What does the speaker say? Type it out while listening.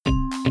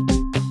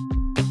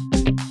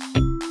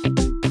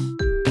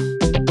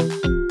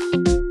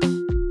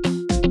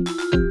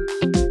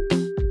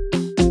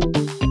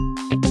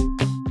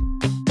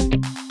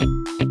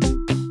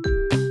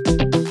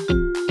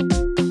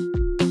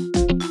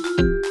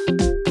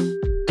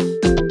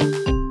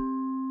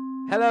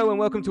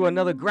welcome to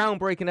another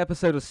groundbreaking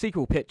episode of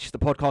Sequel Pitch, the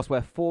podcast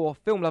where four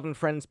film-loving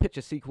friends pitch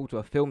a sequel to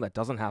a film that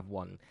doesn't have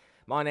one.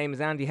 My name is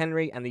Andy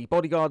Henry, and the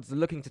bodyguards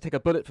looking to take a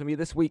bullet for me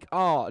this week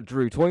are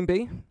Drew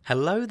Toynbee.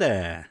 Hello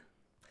there.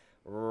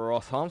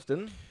 Ross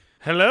Harmston.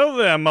 Hello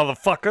there,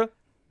 motherfucker.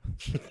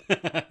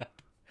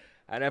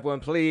 And everyone,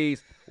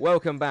 please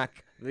welcome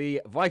back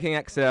the Viking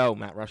XL,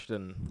 Matt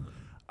Rushton.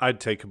 I'd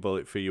take a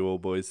bullet for you all,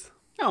 boys.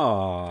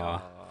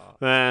 Aww.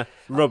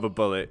 Rubber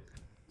bullet.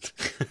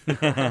 Maybe.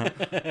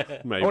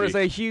 I want to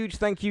say a huge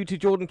thank you to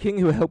Jordan King,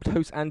 who helped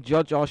host and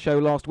judge our show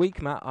last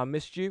week. Matt, I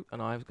missed you,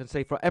 and I can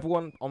say for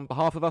everyone on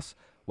behalf of us,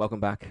 welcome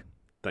back.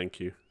 Thank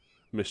you.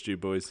 Missed you,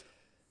 boys.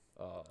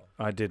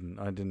 I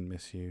didn't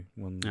miss you.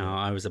 No,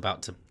 I was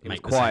about to It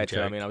make was the same quieter.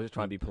 joke. I mean, I was just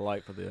trying to be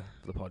polite for the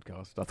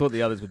podcast. I thought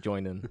the others would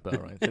join in, but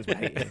all right, since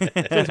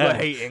we're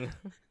hating.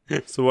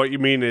 So what you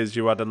mean is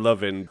you had a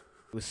love-in.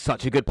 It was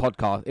such a good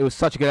podcast. It was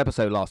such a good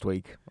episode last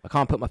week. I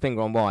can't put my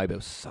finger on why, but it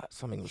was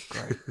something was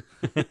great.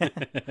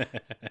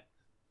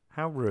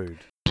 How rude.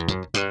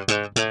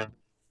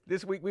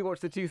 This week we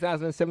watched the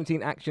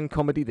 2017 action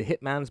comedy The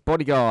Hitman's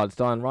Bodyguard,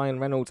 starring Ryan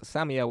Reynolds,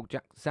 Samuel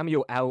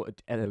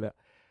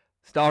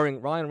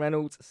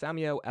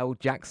L.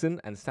 Jackson,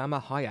 and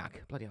Salma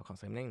Hayek. Bloody hell, I can't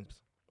say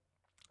names.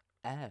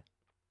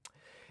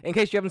 In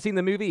case you haven't seen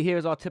the movie, here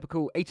is our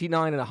typical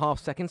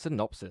 89.5-second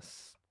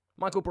synopsis.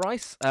 Michael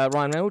Bryce,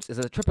 Ryan Reynolds, is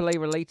a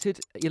AAA-related,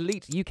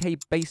 elite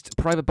UK-based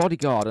private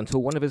bodyguard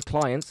until one of his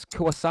clients,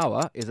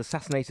 Kurosawa, is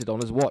assassinated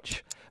on his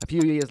watch. A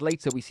few years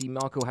later, we see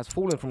Michael has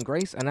fallen from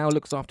grace and now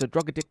looks after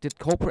drug-addicted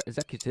corporate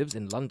executives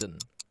in London.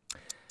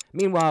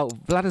 Meanwhile,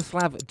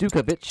 Vladislav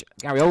Dukovich,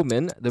 Gary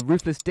Oldman, the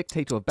ruthless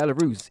dictator of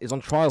Belarus, is on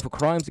trial for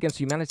crimes against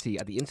humanity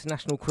at the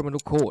International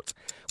Criminal Court.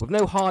 With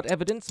no hard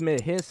evidence, mere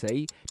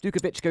hearsay,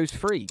 Dukovich goes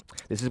free.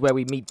 This is where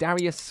we meet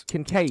Darius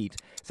Kincaid,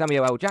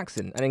 Samuel L.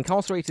 Jackson, an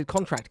incarcerated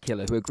contract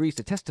killer who agrees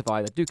to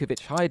testify that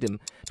Dukovich hired him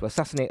to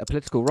assassinate a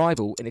political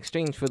rival in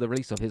exchange for the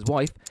release of his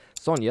wife,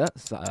 Sonia,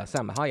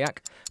 Salma Hayek,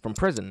 from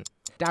prison.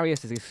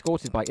 Darius is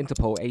escorted by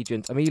Interpol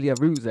agent Amelia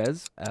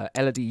Ruzes,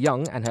 Elodie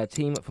Young, and her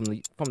team from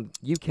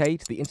UK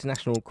to the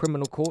International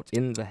Criminal Court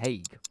in The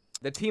Hague.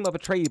 The team are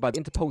betrayed by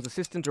Interpol's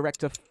assistant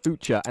director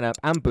Future and are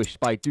ambushed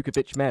by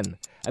Dukovich men.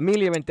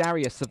 Amelia and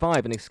Darius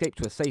survive and escape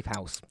to a safe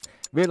house.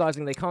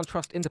 Realizing they can't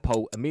trust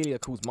Interpol, Amelia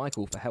calls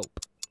Michael for help.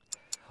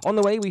 On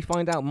the way, we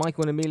find out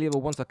Michael and Amelia were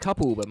once a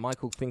couple, but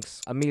Michael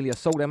thinks Amelia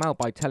sold him out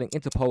by telling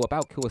Interpol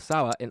about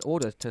Kurosawa in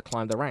order to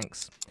climb the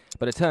ranks.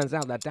 But it turns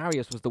out that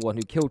Darius was the one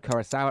who killed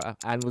Kurosawa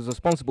and was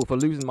responsible for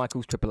losing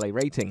Michael's AAA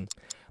rating.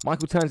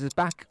 Michael turns his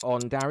back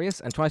on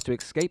Darius and tries to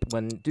escape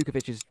when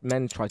Dukovich's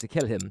men try to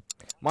kill him.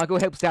 Michael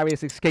helps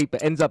Darius escape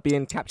but ends up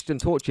being captured and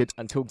tortured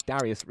until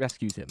Darius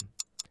rescues him.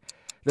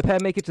 The pair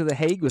make it to The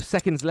Hague with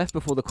seconds left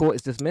before the court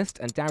is dismissed,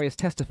 and Darius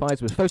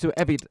testifies with photo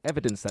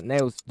evidence that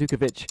nails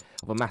Dukovich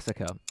of a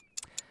massacre.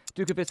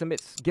 Dukovich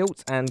admits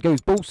guilt and goes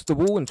balls to the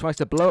wall and tries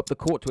to blow up the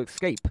court to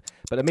escape,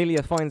 but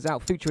Amelia finds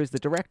out Future is the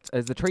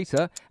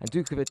traitor, and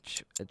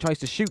Dukovich tries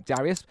to shoot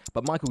Darius,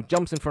 but Michael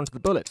jumps in front of the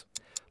bullet.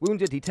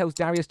 Wounded, he tells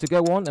Darius to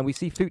go on, and we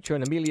see Future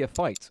and Amelia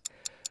fight.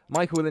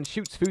 Michael then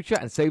shoots Future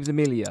and saves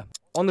Amelia.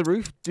 On the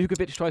roof,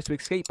 Dukovich tries to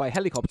escape by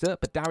helicopter,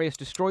 but Darius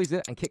destroys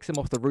it and kicks him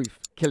off the roof,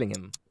 killing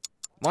him.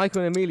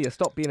 Michael and Amelia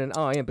stop being an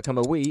I and become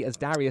a we as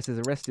Darius is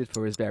arrested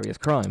for his various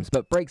crimes,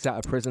 but breaks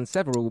out of prison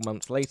several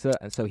months later,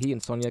 and so he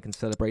and Sonia can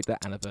celebrate their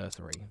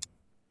anniversary.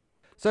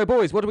 So,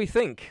 boys, what do we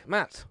think?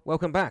 Matt,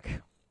 welcome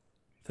back.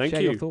 Thank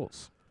Share you. your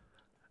thoughts.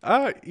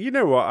 You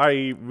know what?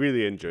 I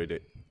really enjoyed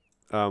it.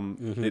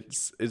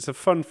 It's a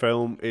fun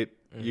film.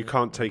 You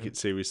can't take it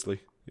seriously.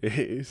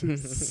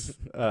 There's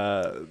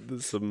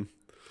some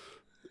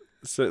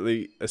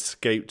certainly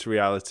escaped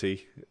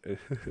reality.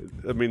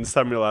 I mean,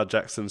 Samuel L.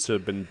 Jackson should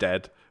have been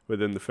dead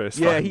within the first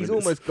 5 minutes. Yeah, he's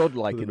almost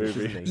godlike of in the this,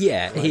 movie. isn't he?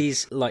 Yeah,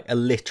 he's like a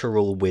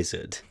literal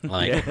wizard.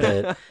 Like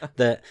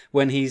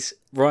when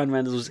Ryan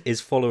Reynolds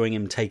is following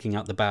him, taking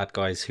out the bad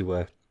guys who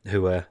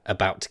are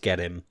about to get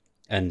him,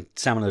 and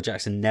Samuel L.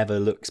 Jackson never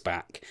looks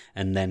back,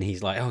 and then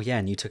he's like, oh yeah,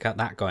 and you took out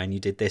that guy, and you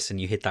did this, and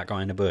you hid that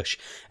guy in a bush.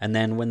 And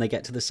then when they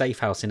get to the safe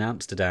house in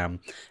Amsterdam,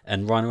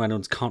 and Ryan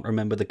Reynolds can't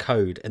remember the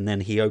code, and then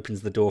he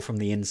opens the door from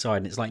the inside,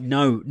 and it's like,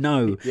 no,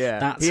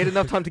 Yeah, he had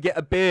enough time to get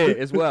a beer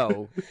as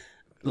well.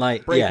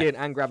 like Break in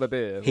and grab a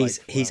beer.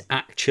 He's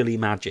actually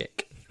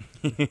magic.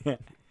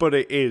 But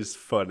it is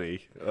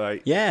funny.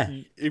 Like, Yeah.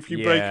 if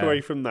you break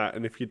away from that,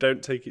 and if you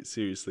don't take it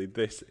seriously,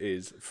 this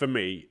is, for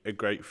me, a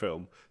great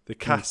film. The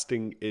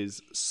casting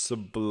is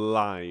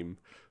sublime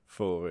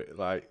for it.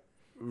 Like,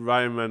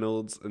 Ryan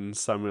Reynolds and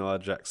Samuel L.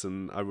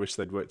 Jackson, I wish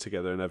they'd worked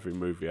together in every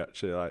movie,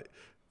 actually. Like,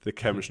 the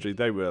chemistry,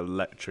 they were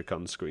electric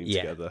on screen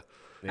together.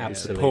 Yeah,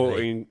 absolutely.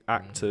 Supporting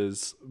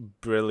actors,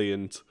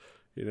 brilliant.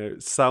 You know,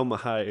 Salma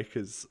Hayek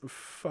is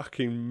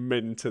fucking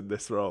mint in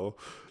this role.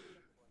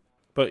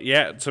 But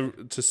yeah,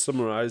 to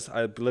summarise,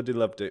 I bloody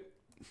loved it.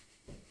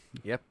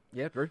 Yep.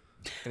 Yeah, Drew.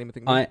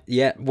 Anything?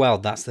 Well,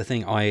 that's the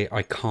thing.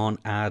 I can't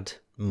add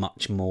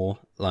much more.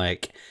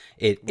 Like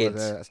Was it's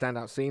there a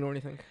standout scene or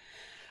anything?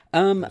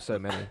 There's so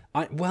many.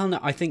 No,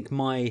 I think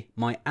my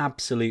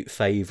absolute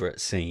favourite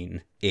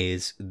scene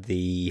is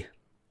the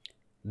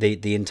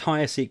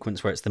entire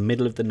sequence where it's the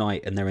middle of the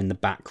night and they're in the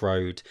back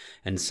road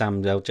and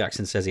Samuel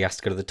Jackson says he has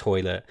to go to the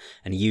toilet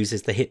and he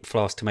uses the hip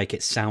flask to make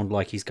it sound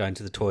like he's going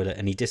to the toilet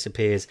and he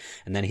disappears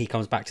and then he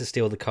comes back to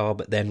steal the car,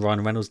 but then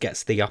Ryan Reynolds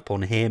gets the up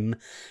on him,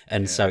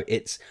 and so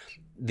it's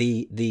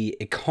the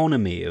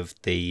economy of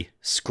the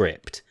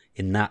script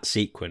in that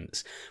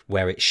sequence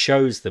where it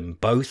shows them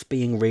both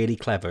being really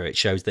clever. It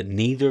shows that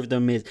neither of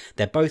them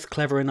they're both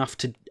clever enough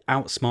to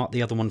outsmart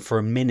the other one for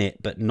a minute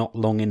but not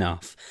long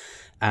enough.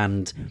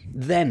 And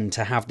then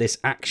to have this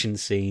action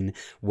scene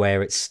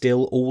where it's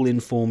still all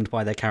informed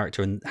by their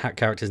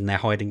characters and they're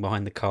hiding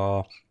behind the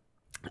car.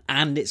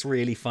 And it's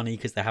really funny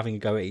because they're having a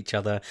go at each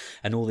other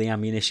and all the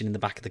ammunition in the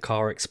back of the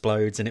car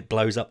explodes and it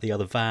blows up the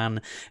other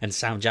van and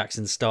Sam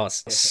Jackson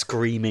starts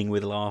screaming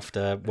with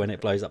laughter when it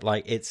blows up.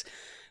 Like, it's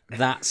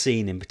that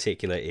scene in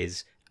particular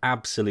is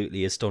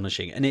absolutely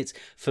astonishing, and it's,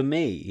 for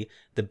me,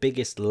 the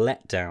biggest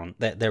letdown.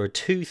 There are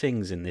two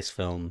things in this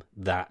film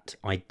that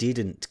I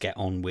didn't get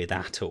on with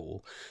at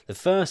all. The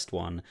first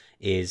one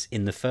is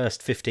in the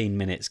first 15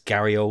 minutes,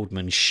 Gary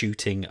Oldman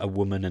shooting a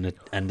woman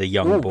and a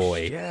young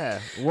boy. Yeah,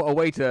 what a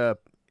way to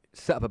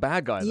set up a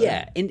bad guy.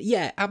 Though.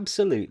 Yeah,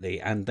 absolutely.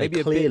 And they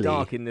maybe clearly, a bit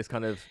dark in this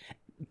kind of.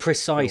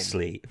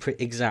 Precisely,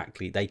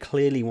 exactly. They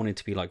clearly wanted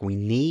to be like, we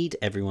need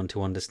everyone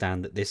to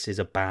understand that this is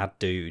a bad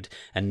dude,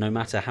 and no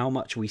matter how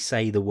much we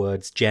say the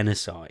words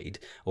genocide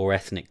or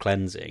ethnic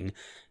cleansing,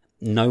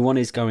 no one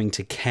is going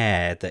to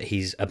care that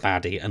he's a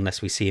baddie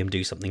unless we see him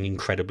do something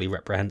incredibly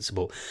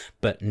reprehensible.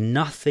 But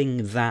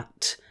nothing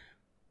that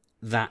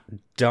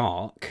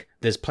dark.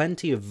 There's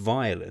plenty of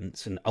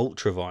violence and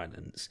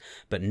ultra-violence,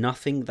 but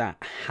nothing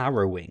that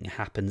harrowing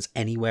happens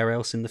anywhere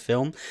else in the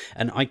film.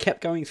 And I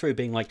kept going through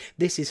being like,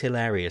 this is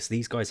hilarious.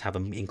 These guys have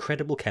an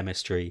incredible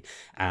chemistry,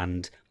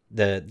 and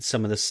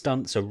some of the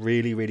stunts are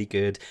really, really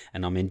good,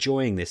 and I'm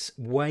enjoying this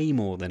way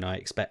more than I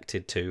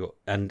expected to.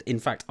 And in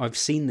fact, I've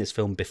seen this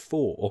film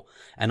before,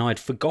 and I'd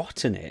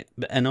forgotten it.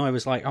 And I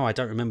was like, oh, I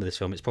don't remember this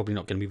film. It's probably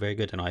not going to be very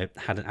good. And I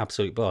had an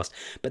absolute blast.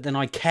 But then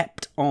I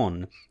kept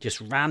on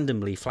just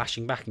randomly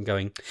flashing back and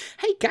going,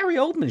 hey, Gary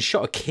Oldman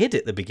shot a kid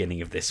at the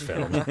beginning of this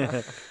film.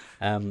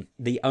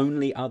 The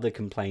only other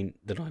complaint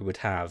that I would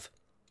have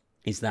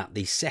is that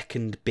the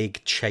second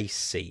big chase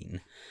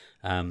scene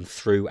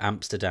through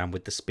Amsterdam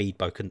with the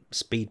speedboat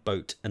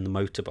and the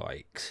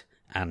motorbikes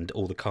and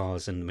all the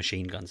cars and the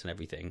machine guns and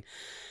everything,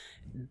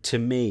 to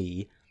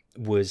me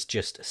was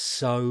just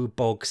so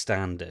bog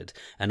standard.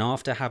 And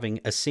after having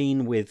a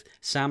scene with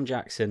Sam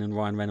Jackson and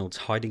Ryan Reynolds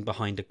hiding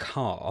behind a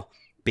car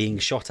being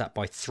shot at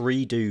by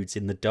three dudes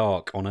in the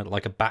dark on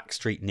a back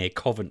street near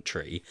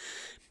Coventry,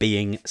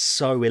 being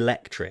so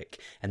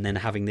electric, and then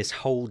having this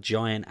whole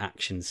giant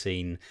action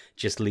scene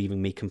just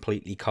leaving me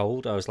completely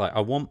cold, I was like, I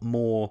want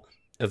more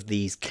of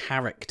these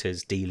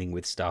characters dealing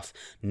with stuff,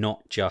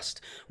 not just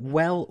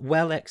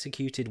well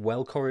executed,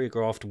 well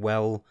choreographed,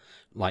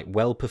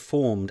 well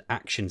performed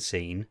action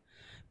scene,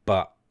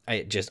 but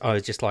I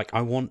was just like,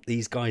 I want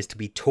these guys to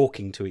be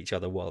talking to each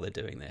other while they're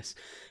doing this.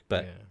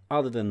 But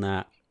other than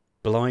that,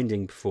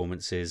 blinding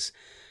performances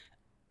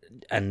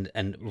and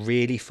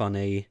really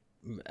funny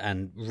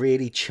and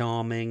really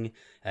charming,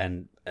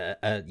 and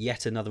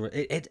yet another.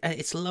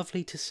 It's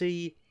lovely to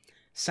see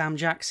Sam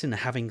Jackson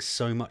having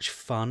so much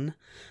fun.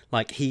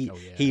 Like, he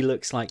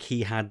looks like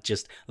he had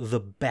just the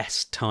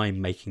best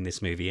time making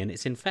this movie, and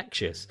it's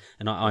infectious,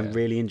 and I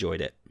really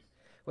enjoyed it.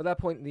 Well, that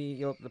point,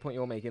 the point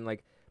you're making,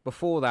 like,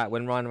 before that,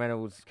 when Ryan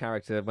Reynolds'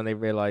 character, when they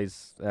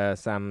realise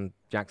Sam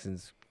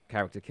Jackson's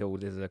character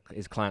killed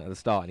his client at the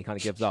start, and he kind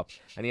of gives up,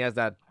 and he has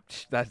that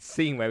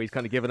scene where he's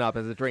kind of given up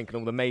as a drink, and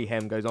all the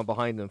mayhem goes on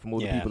behind them from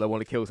all the people that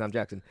want to kill Sam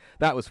Jackson.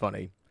 That was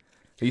funny.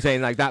 Are you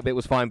saying like that bit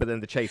was fine, but then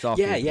the chase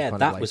after?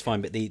 That was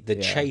fine, but the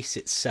chase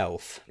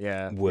itself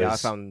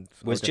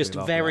was just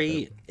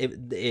very.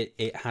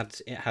 It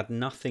had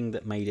nothing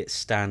that made it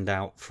stand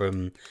out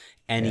from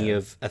any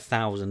of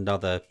 1,000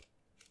 other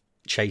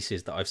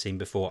chases that I've seen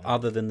before,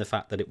 other than the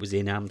fact that it was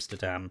in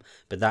Amsterdam.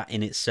 But that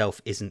in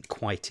itself isn't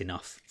quite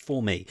enough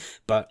for me.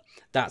 But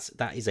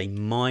that is a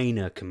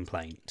minor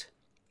complaint.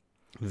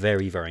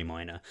 Very, very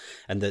minor.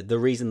 And the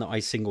reason that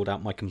I singled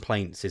out my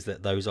complaints is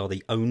that those are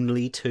the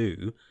only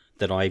two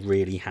that I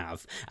really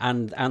have,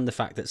 and the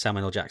fact that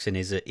Samuel L. Jackson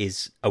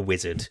is a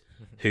wizard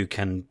who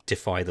can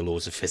defy the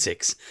laws of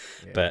physics,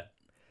 but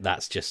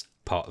that's just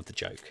part of the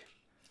joke.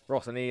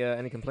 Ross,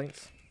 any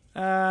complaints?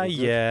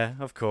 Yeah,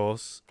 of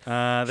course.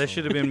 There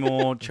should have been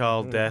more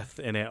child death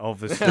in it,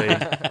 obviously.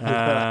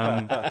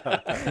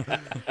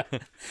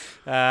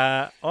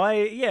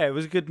 It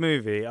was a good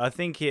movie. I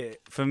think it,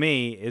 for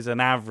me, is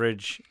an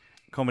average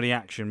comedy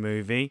action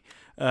movie.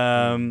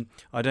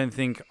 I don't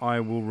think I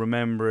will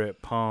remember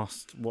it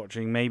past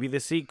watching maybe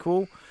the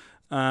sequel.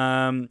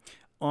 I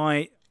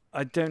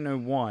don't know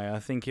why. I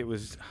think it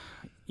was,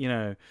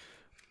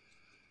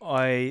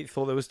 I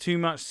thought there was too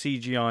much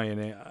CGI in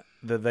it.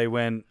 that they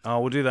went, oh,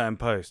 we'll do that in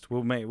post.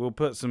 We'll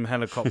put some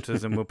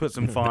helicopters and we'll put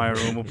some fire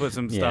and we'll put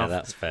some Yeah, stuff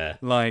that's fair.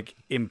 like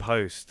in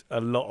post.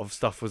 A lot of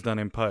stuff was done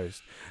in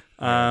post.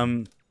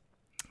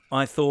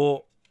 I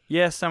thought,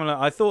 Samuel.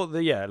 I thought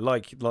that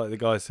like the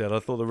guy said, I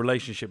thought the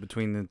relationship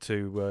between the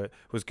two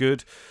was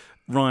good.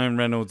 Ryan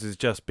Reynolds is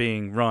just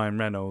being Ryan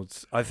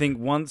Reynolds. I think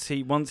once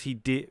he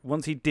did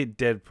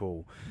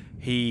Deadpool,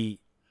 he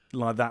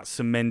like that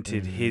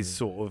cemented his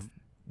sort of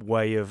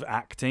way of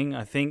acting.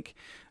 I think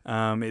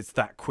it's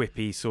that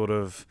quippy sort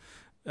of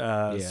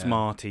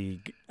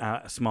smarty,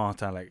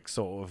 smart Alex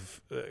sort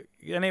of,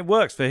 and it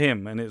works for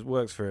him, and it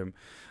works for him.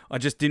 I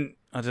just didn't.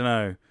 I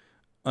don't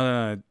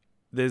know.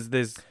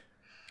 There's.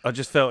 I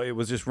just felt it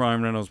was just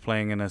Ryan Reynolds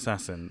playing an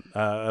assassin,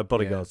 a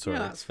bodyguard. Sorry,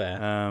 Yeah, that's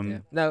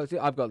fair. No, see,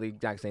 I've got the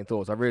exact same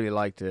thoughts. I really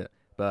liked it,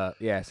 but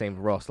yeah, same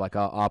for Ross. Like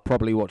I'll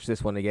probably watch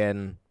this one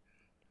again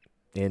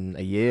in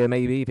a year,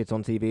 maybe if it's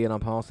on TV and I'm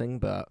passing.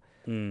 But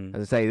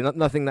as I say,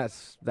 nothing that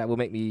will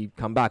make me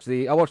come back.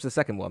 I watched the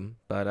second one,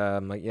 but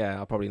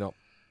I'll probably not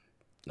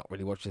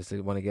really watch this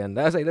one again.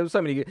 As I say, there were so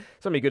many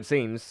good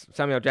scenes.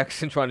 Samuel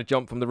Jackson trying to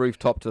jump from the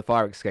rooftop to the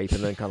fire escape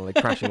and then kind of like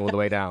crashing all the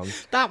way down.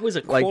 That was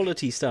a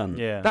quality stunt.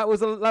 Yeah, that was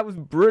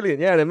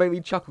brilliant. Yeah, it made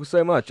me chuckle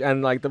so much.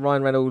 And like the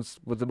Ryan Reynolds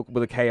with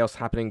the chaos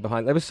happening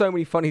behind. There were so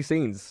many funny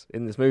scenes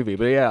in this movie.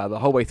 But yeah, the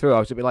whole way through, I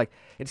was a bit like,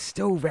 it's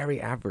still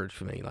very average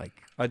for me.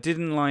 Like I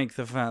didn't like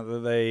the fact that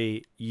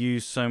they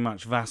used so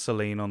much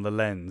Vaseline on the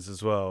lens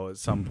as well. At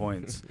some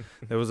points,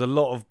 there was a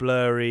lot of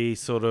blurry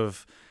sort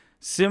of.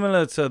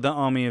 Similar to the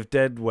Army of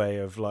Dead way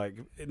of like,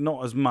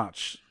 not as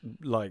much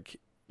like,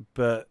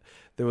 but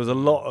there was a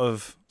lot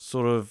of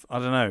sort of, I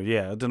don't know.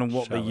 Yeah, I don't know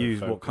what Shallow they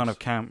used, focus. what kind of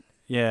camp.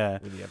 Yeah.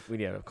 we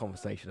need to have a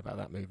conversation about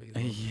that movie.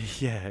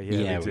 Yeah,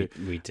 we do.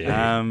 We do.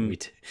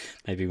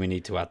 Maybe we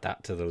need to add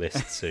that to the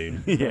list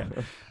soon. Yeah.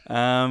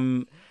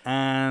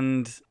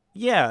 And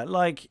yeah,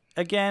 like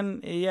again,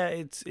 yeah,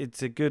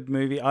 it's a good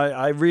movie.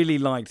 I really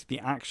liked the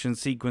action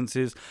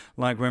sequences,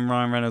 like when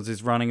Ryan Reynolds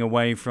is running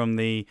away from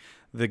the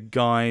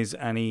guys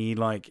and he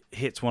like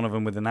hits one of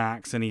them with an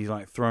axe and he's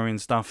like throwing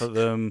stuff at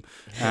them.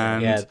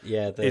 And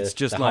it's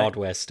just the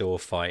hardware store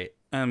fight.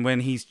 And when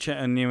he's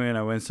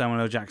when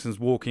Samuel L. Jackson's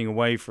walking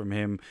away from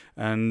him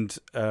and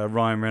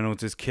Ryan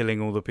Reynolds is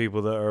killing all the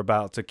people that are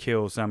about to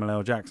kill Samuel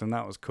L. Jackson,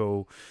 that was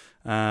cool.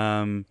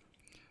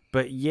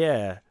 But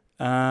yeah,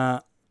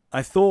 I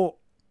thought,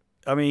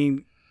 I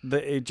mean,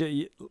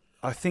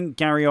 I think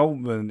Gary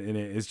Oldman in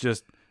it is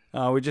just,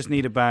 we just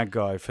need a bad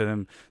guy for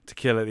them to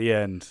kill at the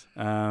end.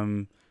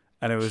 And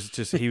it was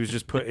just, he was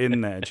just put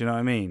in there. Do you know what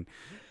I mean?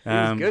 He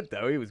was good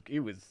though. He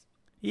was.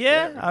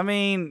 Yeah, I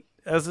mean,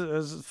 as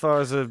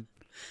far as a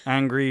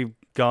angry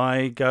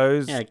guy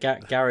goes. Yeah,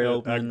 Gary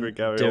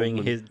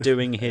Oldman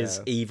doing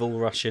his evil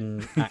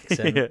Russian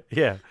accent.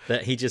 Yeah.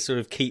 That he just sort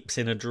of keeps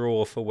in a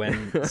drawer for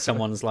when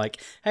someone's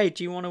like, "Hey,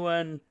 do you want to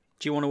earn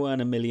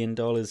 $1 million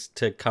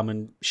to come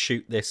and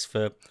shoot this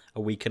for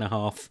a week and a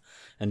half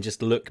and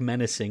just look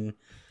menacing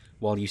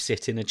while you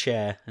sit in a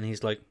chair?" And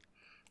he's like,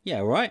 "Yeah,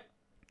 all right."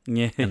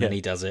 Yeah. And then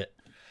he does it.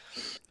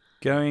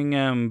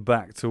 Going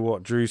back to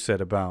what Drew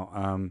said about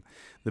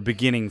the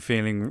beginning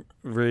feeling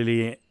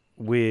really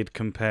weird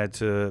compared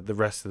to the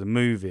rest of the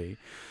movie,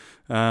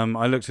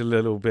 I looked at a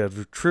little bit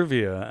of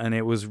trivia and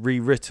it was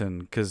rewritten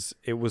because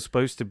it was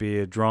supposed to be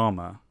a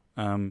drama,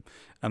 and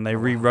they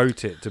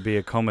rewrote it to be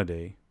a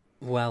comedy.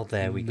 Well,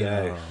 there we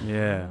go.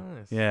 Yeah,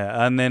 Nice.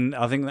 yeah. And then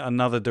I think that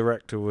another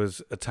director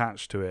was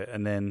attached to it,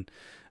 and then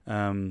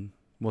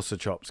What's the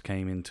Chops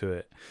came into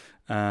it.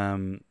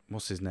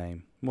 What's his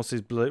name? What's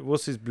his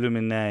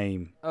blooming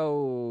name?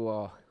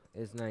 Oh,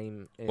 his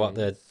name is... What,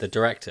 the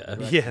director?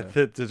 Yeah,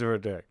 the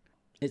director.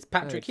 It's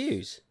Patrick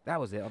Hughes. That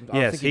was it.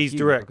 Yes, he's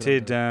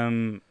directed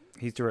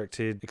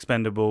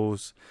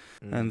Expendables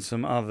and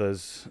some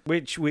others,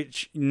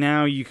 which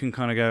now you can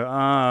kind of go,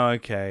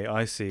 okay,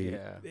 I see.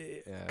 Yeah.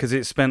 Because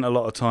it spent a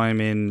lot of time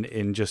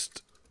in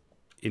just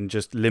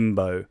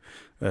limbo,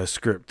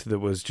 script that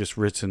was just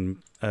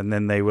written, and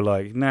then they were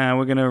like, "Nah,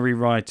 we're gonna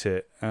rewrite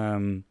it."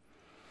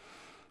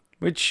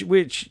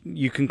 Which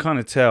you can kind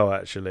of tell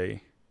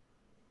actually.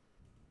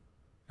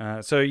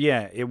 So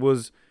yeah, it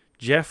was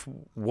Jeff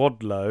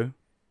Wadlow,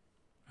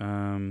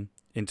 in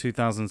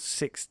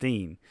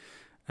 2016,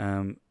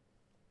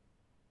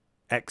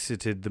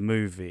 exited the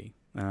movie,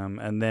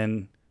 and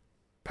then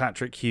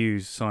Patrick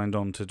Hughes signed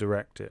on to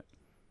direct it.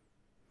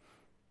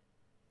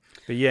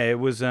 But yeah, it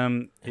was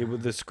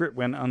the script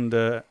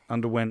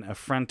underwent a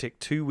frantic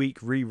 2-week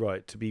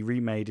rewrite to be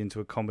remade into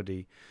a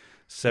comedy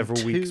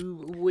several weeks. 2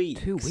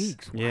 weeks. 2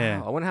 weeks. Wow.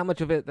 Yeah. I wonder how much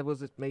of it there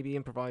was maybe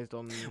improvised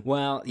on.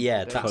 Well,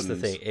 yeah, that's the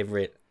Tons. thing.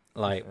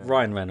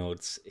 Ryan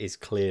Reynolds is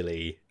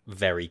clearly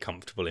very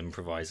comfortable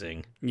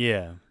improvising.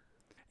 Yeah,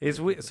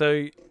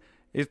 so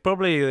it's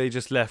probably they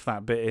just left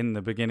that bit in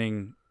the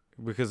beginning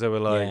because they were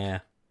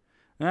like,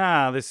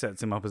 this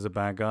sets him up as a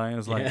bad guy. I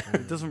was like,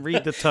 it doesn't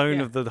read the tone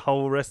of the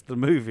whole rest of the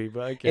movie,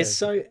 but okay.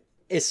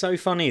 It's so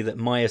funny that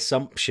my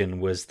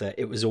assumption was that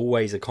it was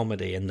always a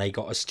comedy and they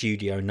got a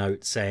studio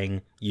note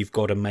saying you've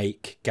got to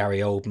make Gary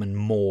Oldman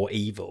more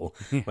evil,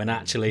 when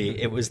actually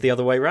it was the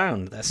other way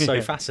round. That's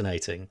so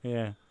fascinating.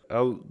 Yeah.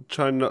 I'll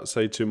try and not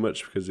say too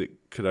much because it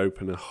could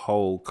open a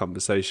whole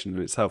conversation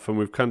in itself. And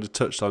we've kind of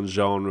touched on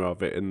genre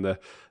of it and the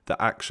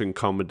action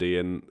comedy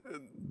and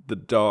the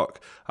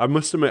dark. I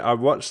must admit, I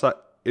watched that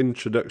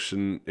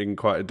introduction in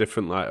quite a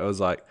different light. I was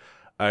like,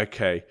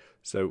 okay,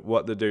 so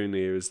what they're doing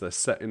here is they're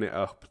setting it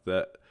up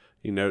that,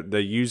 you know,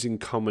 they're using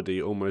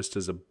comedy almost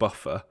as a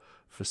buffer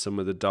for some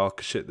of the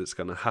darker shit that's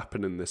going to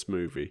happen in this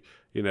movie.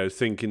 You know,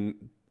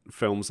 thinking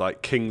films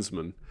like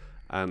Kingsman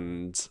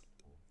and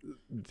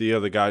the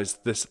other guys,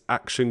 this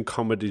action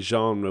comedy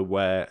genre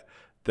where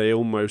they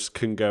almost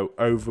can go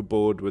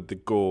overboard with the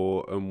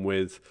gore and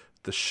with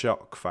the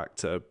shock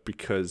factor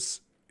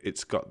because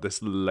it's got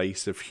this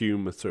lace of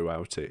humour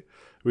throughout it.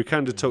 We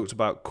kind of talked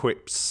about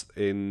quips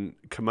in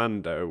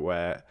Commando,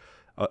 where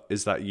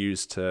is that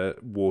used to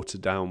water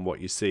down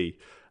what you see?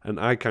 And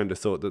I kind of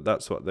thought that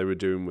that's what they were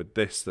doing with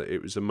this, that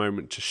it was a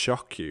moment to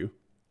shock you.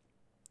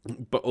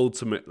 But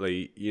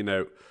ultimately, you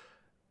know,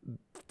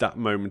 that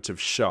moment of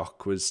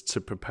shock was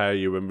to prepare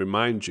you and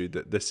remind you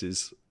that this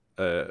is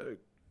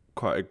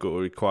quite a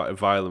gory, quite a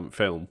violent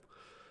film.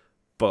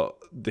 But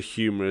the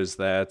humour is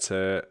there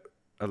to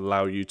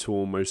allow you to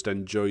almost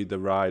enjoy the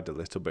ride a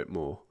little bit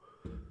more.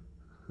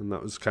 And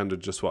that was kind of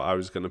just what I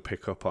was going to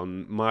pick up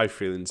on my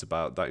feelings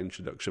about that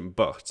introduction.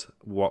 But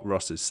what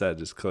Ross has said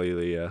is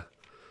clearly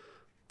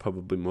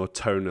probably more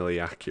tonally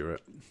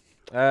accurate.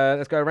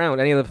 Let's go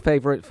around. Any other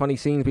favourite funny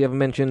scenes we ever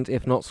mentioned?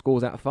 If not,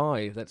 scores out of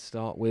 5. Let's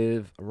start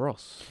with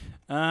Ross.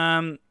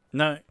 No,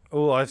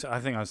 I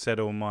think I've said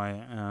all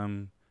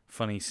my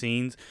funny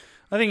scenes.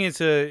 I think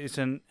it's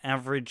an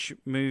average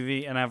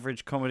movie, an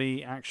average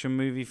comedy action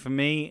movie for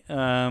me.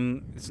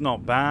 It's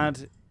not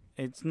bad.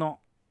 It's not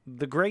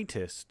the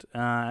greatest.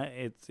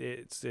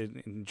 It's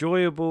an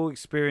enjoyable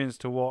experience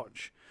to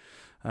watch,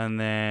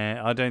 and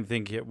I don't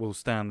think it will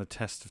stand the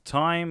test of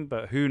time,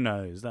 but who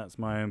knows? That's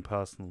my own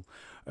personal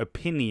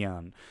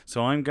opinion.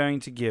 So I'm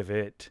going to give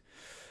it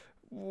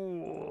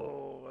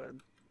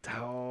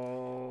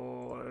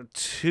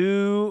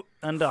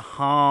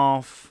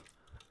 2.5.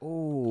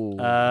 Ooh.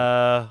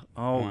 Wow.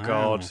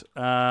 God.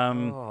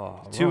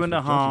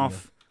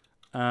 2.5.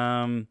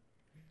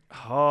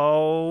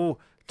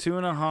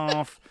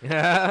 2.5.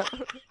 Yeah.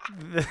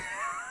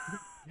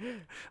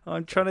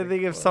 I'm trying to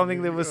think of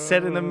something that was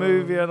said in the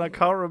movie and I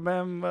can't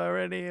remember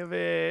any of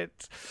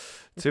it.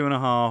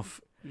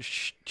 2.5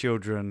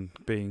 children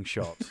being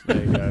shot.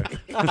 There you go.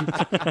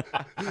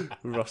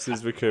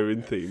 Ross's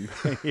recurring theme.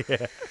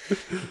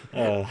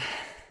 Yeah.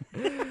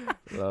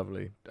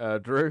 Lovely.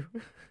 Drew?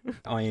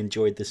 I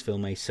enjoyed this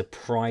film a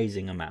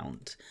surprising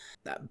amount,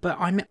 but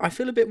I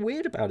feel a bit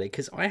weird about it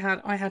because I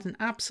had an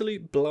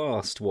absolute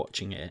blast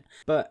watching it,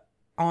 but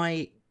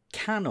I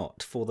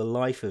cannot for the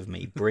life of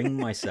me bring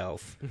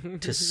myself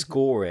to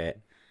score it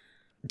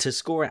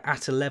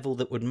at a level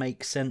that would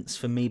make sense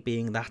for me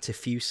being that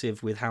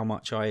effusive with how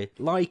much I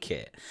like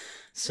it.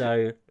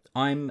 So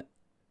I'm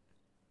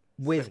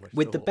with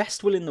the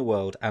best will in the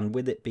world, and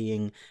with it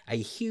being a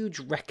huge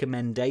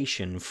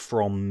recommendation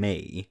from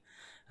me,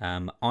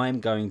 I'm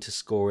going to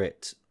score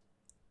it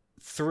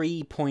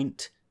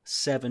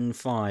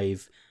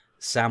 3.75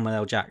 Samuel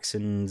L.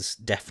 Jackson's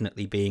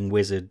definitely being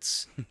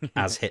wizards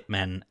as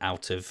hitmen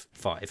out of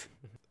 5.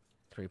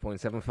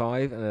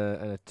 3.75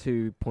 and a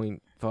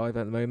 2.5 at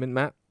the moment.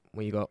 Matt,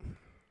 what you got?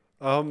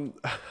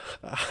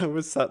 I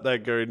was sat there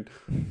going,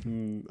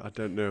 I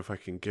don't know if I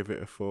can give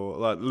it a 4.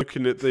 Like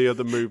looking at the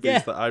other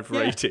movies that I've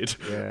rated,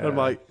 I'm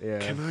like,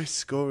 can I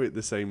score it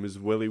the same as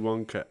Willy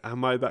Wonka?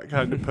 Am I that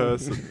kind of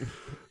person?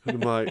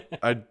 And I'm like,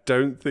 I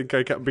don't think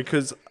I can,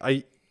 because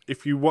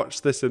if you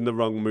watch this in the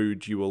wrong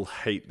mood, you will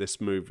hate this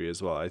movie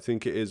as well. I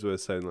think it is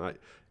worth saying, like,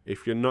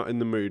 if you're not in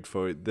the mood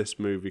for it, this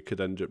movie could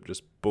end up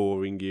just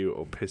boring you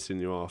or pissing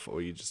you off,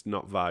 or you're just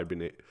not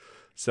vibing it.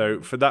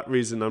 So for that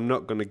reason, I'm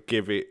not going to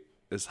give it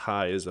as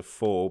high as a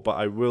 4, but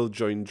I will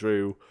join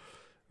Drew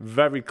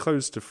very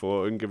close to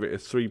 4 and give it a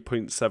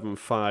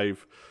 3.75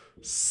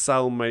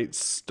 cellmate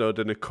stood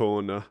in a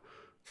corner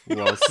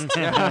whilst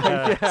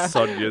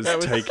Sonia's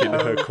taking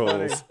her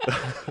calls.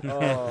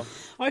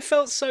 I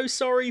felt so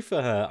sorry for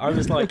her. I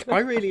was like, I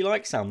really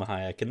like Salma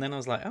Hayek, and then I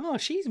was like, oh,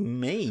 she's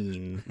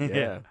mean.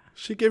 Yeah.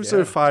 She gives her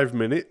a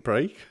 5-minute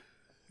break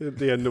at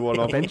the end of one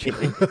of them.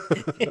 Eventually.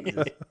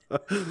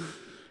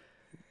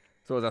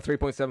 So was that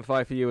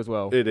 3.75 for you as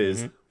well? It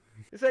is.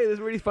 You say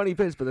there's really funny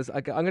bits, but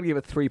I'm going to give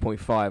it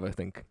 3.5, I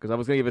think, because I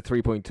was going to give it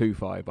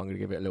 3.25. I'm going to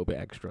give it a little bit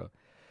extra.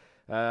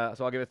 So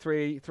I'll give it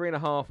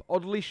 3.5.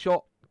 Oddly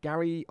shot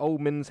Gary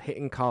Oldman's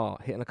hitting a car.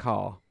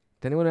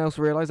 Did anyone else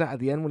realise that at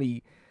the end when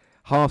he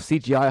half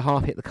CGI,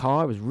 half hit the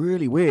car? It was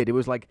really weird. It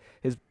was like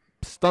his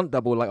stunt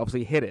double, like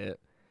obviously hit it,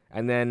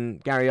 and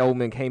then Gary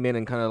Oldman came in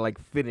and kind of like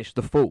finished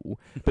the fall,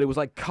 but it was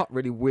like cut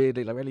really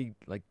weirdly, like really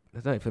like I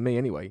don't know, for me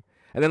anyway.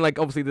 And then like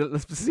obviously the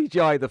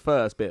CGI, the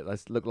first bit,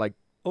 looked like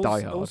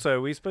Die Hard. Also,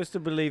 are we supposed to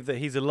believe that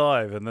he's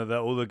alive and that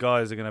all the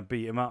guys are going to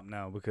beat him up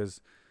now?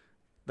 Because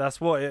that's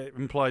what it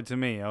implied to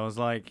me. I was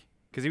like,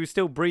 because he was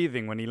still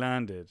breathing when he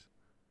landed.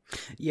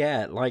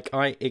 Yeah, like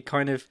I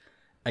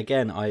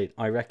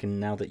reckon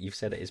now that you've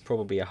said it, it's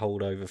probably a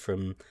holdover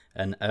from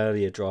an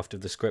earlier draft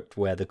of the script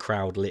where the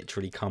crowd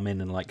literally come in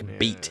and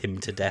beat him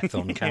to death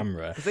on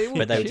camera.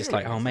 But they were just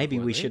like, oh, maybe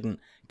we shouldn't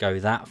go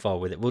that far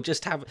with it. We'll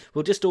just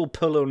all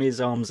pull on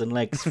his arms and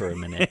legs for a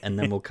minute and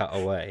then we'll cut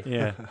away.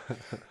 Yeah.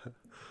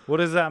 What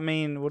does that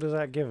mean? What does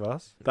that give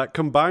us? That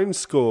combined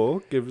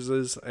score gives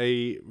us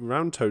a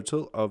round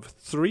total of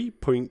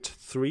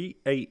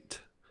 3.38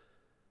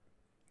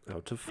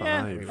 out of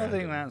 5. I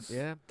think that's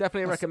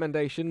definitely a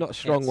recommendation. Not a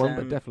strong one,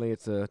 but definitely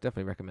it's a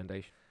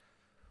recommendation.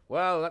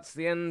 Well, that's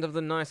the end of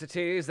the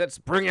niceties. Let's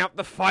bring out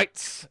the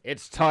fights.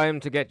 It's time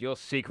to get your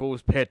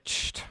sequels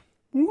pitched.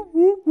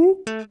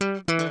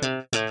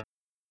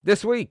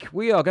 This week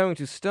we are going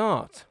to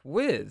start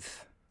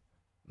with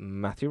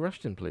Matthew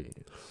Rushton, please.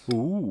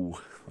 Ooh,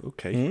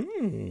 okay.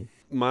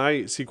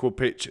 My sequel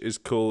pitch is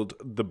called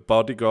The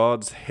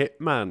Bodyguard's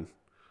Hitman.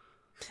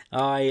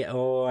 Okay. Do you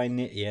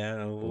want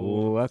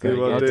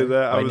to do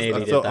that?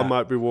 I thought I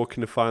might be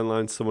walking a fine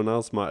line. Someone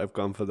else might have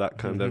gone for that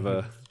kind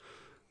of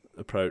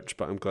approach,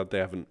 but I'm glad they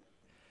haven't.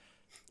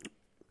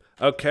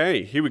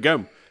 Okay, here we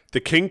go.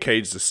 The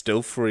Kincaids are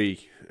still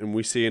free, and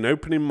we see an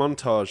opening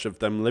montage of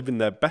them living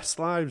their best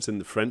lives in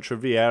the French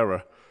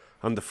Riviera.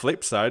 On the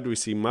flip side, we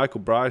see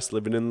Michael Bryce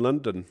living in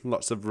London.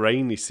 Lots of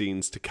rainy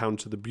scenes to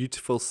counter the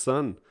beautiful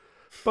sun.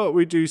 But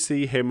we do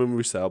see him and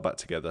Roussel back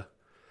together.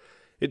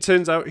 It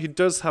turns out he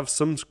does have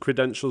some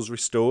credentials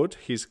restored.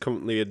 He's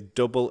currently a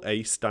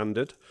AA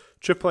standard.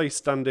 AAA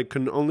standard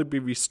can only be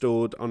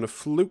restored on a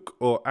fluke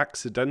or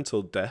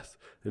accidental death,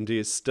 and he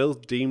is still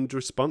deemed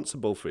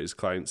responsible for his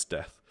client's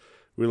death.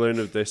 We learn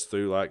of this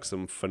through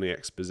some funny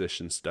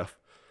exposition stuff.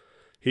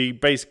 He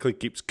basically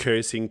keeps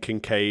cursing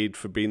Kincaid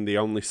for being the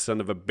only son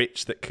of a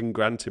bitch that can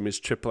grant him his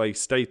AAA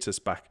status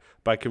back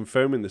by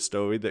confirming the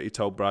story that he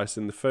told Bryce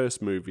in the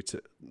first movie.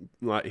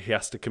 He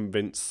has to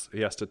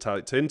tell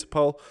it to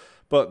Interpol,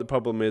 but the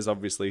problem is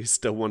obviously he's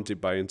still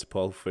wanted by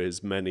Interpol for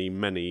his many,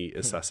 many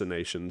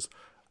assassinations.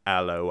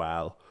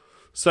 LOL.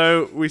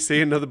 So we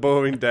see another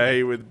boring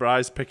day with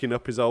Bryce picking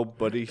up his old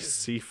buddy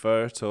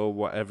Seifert, or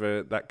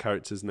whatever that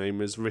character's name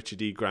is,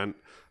 Richard E. Grant.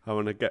 I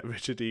want to get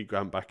Richard E.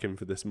 Grant back in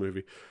for this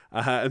movie.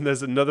 And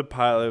there's another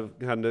pile of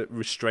kind of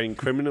restrained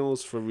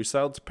criminals for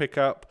Roussel to pick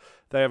up.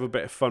 They have a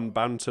bit of fun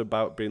banter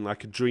about being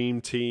like a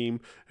dream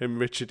team, and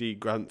Richard E.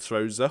 Grant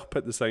throws up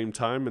at the same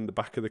time in the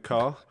back of the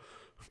car.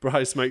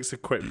 Bryce makes a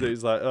quip that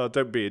he's like, oh,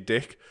 don't be a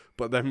dick,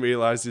 but then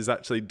realises he's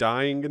actually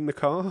dying in the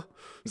car.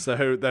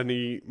 So then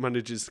he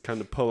manages to kind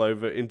of pull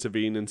over,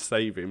 intervene and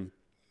save him.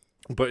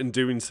 But in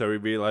doing so, he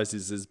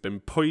realises he's been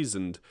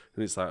poisoned.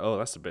 And it's like, oh,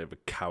 that's a bit of a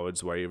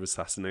coward's way of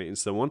assassinating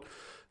someone.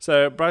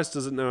 So Bryce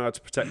doesn't know how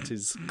to protect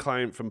his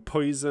client from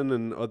poison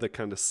and other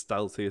kind of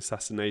stealthy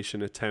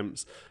assassination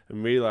attempts,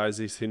 and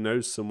realises he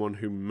knows someone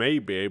who may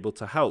be able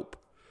to help.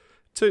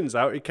 Turns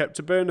out he kept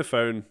a burner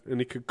phone,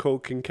 and he could call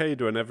Kincaid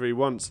whenever he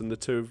wants, and the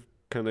two have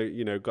kind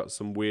of, got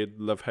some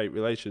weird love-hate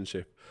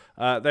relationship.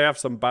 They have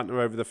some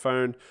banter over the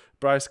phone.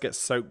 Bryce gets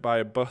soaked by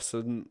a bus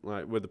and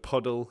with a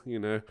puddle,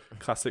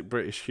 classic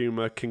British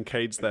humour.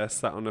 Kincaid's there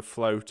sat on a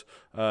float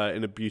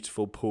in a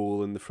beautiful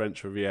pool in the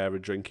French Riviera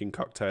drinking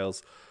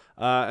cocktails.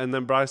 And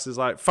then Bryce is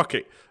like, fuck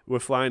it, we're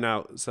flying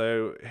out.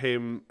 So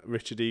him,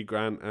 Richard E.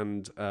 Grant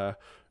and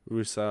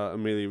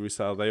Amelia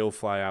Roussel, they all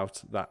fly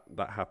out.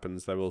 That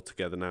happens. They're all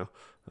together now.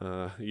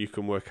 You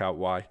can work out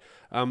why.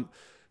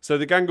 So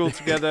the gang all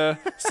together,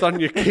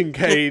 Sonia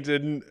Kincaid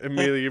and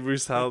Amelia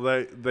Roussel,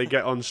 they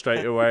get on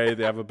straight away.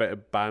 They have a bit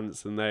of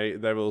bants, and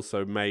they're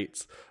also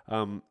mates.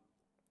 And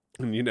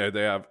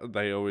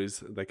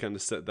they kind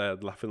of sit there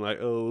laughing like,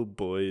 oh,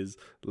 boys,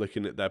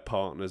 looking at their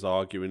partners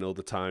arguing all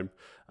the time.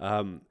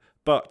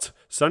 But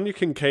Sonia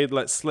Kincaid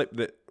lets slip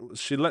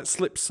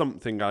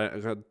something.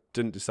 I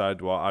didn't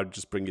decide what. I'd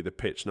just bring you the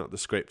pitch, not the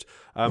script.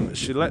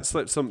 She lets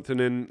slip something,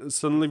 and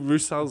suddenly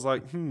Roussel's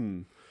like,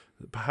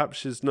 perhaps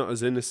she's not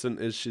as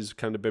innocent as she's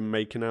kind of been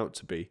making out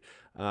to be.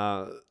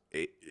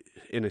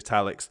 In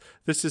italics.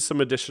 This is some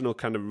additional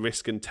kind of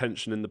risk and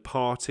tension in the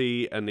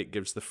party, and it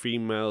gives the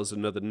females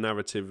another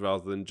narrative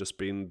rather than just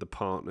being the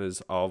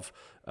partners of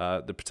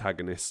the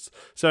protagonists.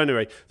 So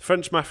anyway, the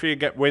French mafia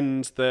get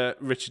wind that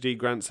Richard E.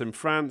 Grant's in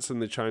France, and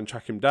they try and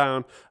track him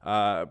down.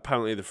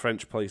 Apparently the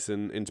French police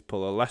and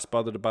Interpol are less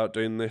bothered about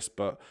doing this,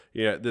 but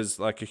yeah, there's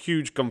a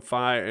huge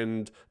gunfight,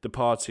 and the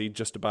party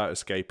just about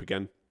escape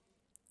again.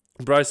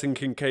 Bryce and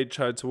Kincaid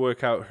tried to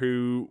work out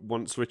who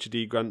wants Richard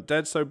E. Grant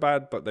dead so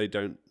bad, but they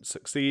don't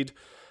succeed.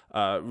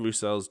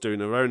 Roussel's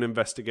doing her own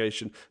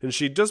investigation, and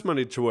she does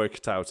manage to work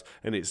it out,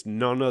 and it's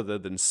none other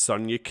than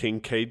Sonia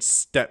Kincaid's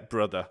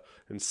stepbrother.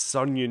 And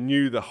Sonia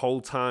knew the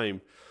whole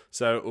time.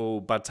 So all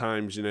bad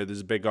times,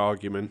 there's a big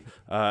argument,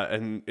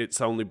 and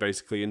it's only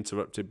basically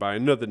interrupted by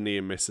another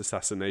near miss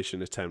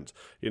assassination attempt.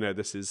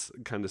 This is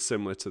kind of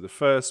similar to the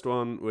first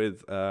one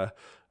with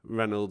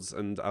Reynolds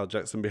and Al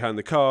Jackson behind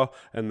the car,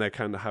 and they're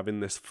kind of having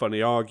this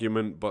funny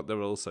argument, but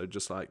they're also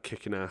just like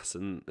kicking ass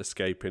and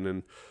escaping,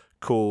 and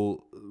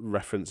cool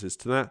references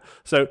to that.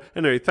 So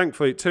anyway,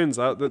 thankfully it turns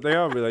out that they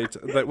are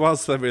related. That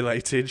whilst they're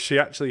related, she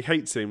actually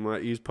hates him,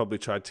 like he's probably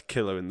tried to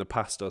kill her in the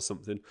past or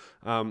something.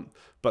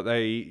 But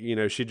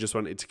she just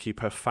wanted to keep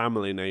her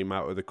family name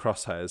out of the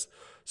crosshairs.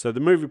 So the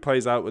movie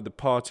plays out with the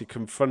party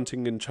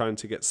confronting and trying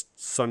to get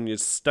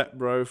Sonia's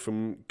stepbro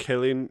from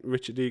killing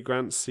Richard E.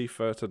 Grant,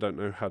 Seifert, I don't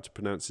know how to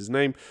pronounce his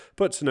name,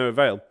 but to no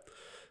avail.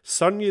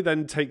 Sonia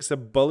then takes a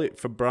bullet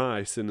for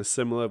Bryce in a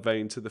similar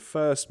vein to the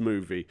first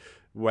movie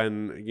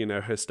when,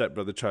 her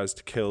stepbrother tries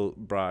to kill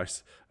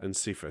Bryce and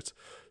Seifert.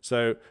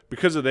 So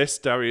because of this,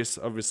 Darius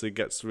obviously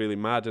gets really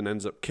mad and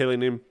ends up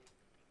killing him.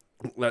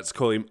 Let's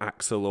call him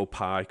Axel or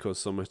Pike or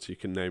something, you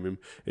can name him.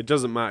 It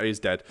doesn't matter, he's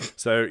dead.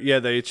 So, yeah,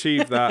 they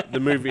achieve that. The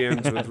movie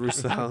ends with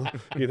Roussel,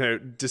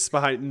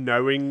 despite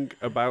knowing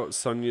about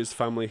Sonia's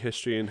family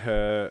history and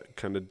her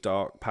kind of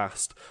dark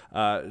past,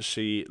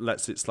 she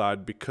lets it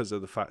slide because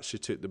of the fact she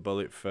took the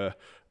bullet for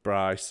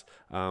Bryce,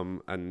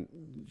 and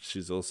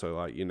she's also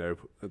like,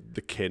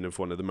 the kin of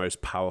one of the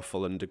most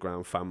powerful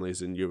underground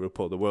families in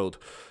Europe or the world.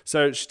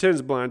 So she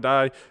turns a blind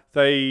eye.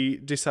 They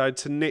decide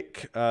to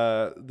nick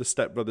the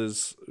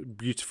stepbrother's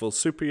beautiful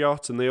super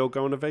yacht, and they all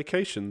go on a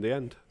vacation. The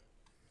end.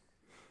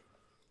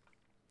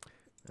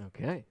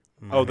 Okay.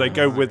 Oh, they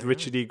go with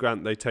Richard E.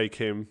 Grant. They take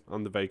him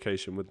on the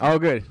vacation with them. Oh,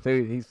 good. So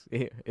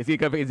is he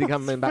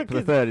coming back for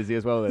the third? Is he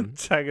as well then?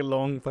 Tag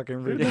along,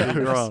 fucking Richard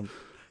Grant.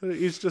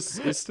 He's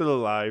still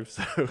alive,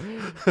 so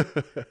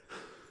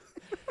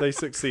they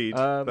succeed.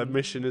 Their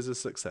mission is a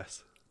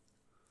success.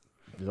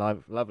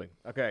 Lovely.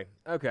 Okay.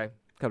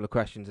 Couple of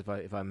questions,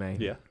 if I may.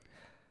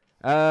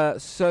 Yeah.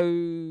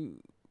 So,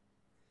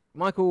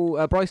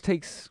 Michael, Bryce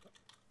takes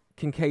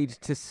Kincaid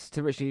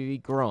to Richard E.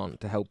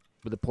 Grant to help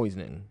with the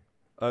poisoning.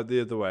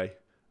 The other way.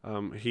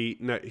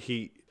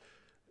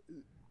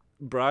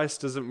 Bryce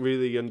doesn't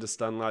really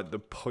understand like the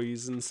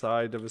poison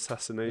side of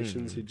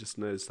assassinations. He just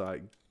knows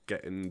like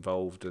getting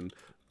involved and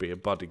be a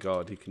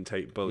bodyguard. He can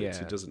take bullets.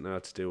 Yeah. He doesn't know how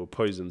to deal with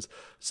poisons.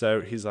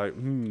 So he's like,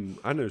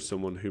 I know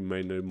someone who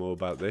may know more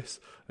about this,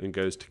 and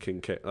goes to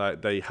Kincaid.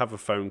 Like they have a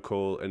phone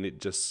call, and he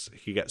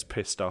gets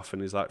pissed off,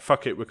 and he's like,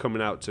 fuck it, we're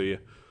coming out to you.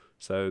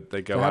 So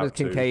they go out. So how does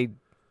Kincaid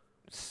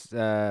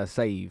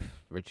save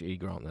Richard E.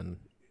 Grant then?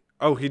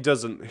 Oh, he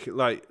doesn't.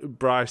 Like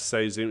Bryce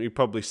saves him. He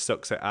probably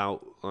sucks it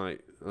out.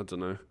 Like I don't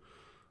know.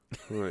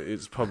 Like,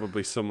 it's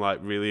probably some like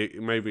really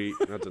maybe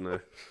I don't know.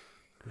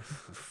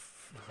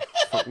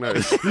 Fuck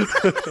knows.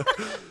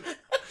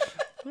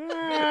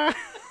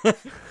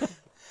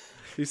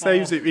 He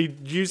saves it. He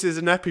uses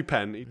an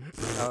EpiPen.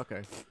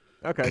 Okay.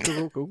 Okay.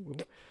 Cool.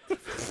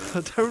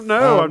 I don't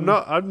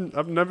know.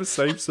 I've never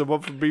saved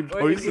someone from being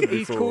poisoned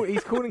before.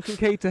 He's calling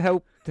Kincaid to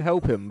help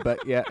him,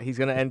 but yeah, he's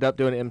going to end up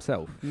doing it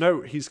himself.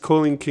 No, he's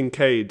calling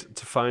Kincaid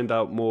to find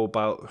out more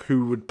about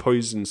who would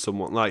poison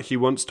someone. Like he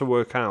wants to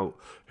work out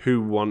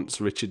who wants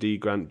Richard E.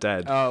 Grant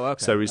dead. Oh,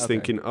 okay. So he's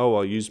thinking,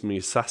 I'll use my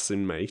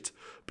assassin mate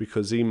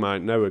because he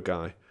might know a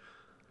guy.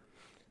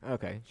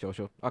 Okay, sure.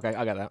 Okay,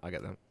 I get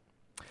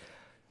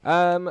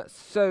that.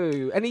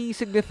 So any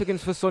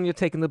significance for Sonia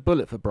taking the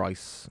bullet for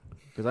Bryce?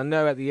 Because I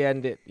know at the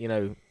end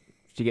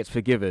she gets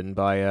forgiven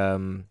by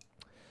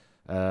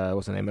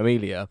what's her name,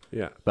 Amelia.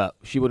 Yeah. But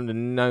she wouldn't have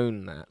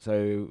known that.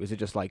 So is it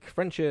just like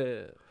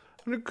friendship?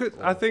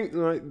 I think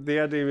like the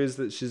idea is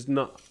that she's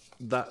not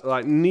that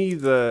like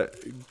neither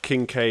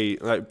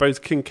Kincaid, like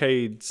both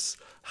Kincaids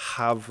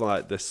have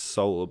like this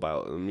soul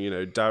about them.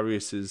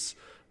 Darius is.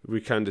 We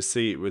kind of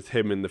see it with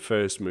him in the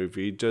first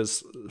movie. He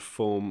does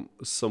form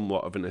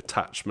somewhat of an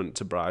attachment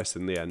to Bryce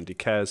in the end. He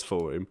cares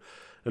for him.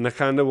 And I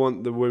kind of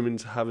want the women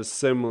to have a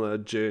similar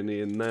journey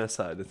in their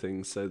side of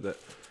things so that,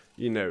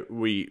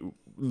 we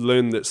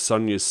learn that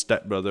Sonia's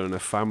stepbrother and her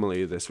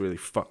family are this really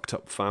fucked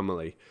up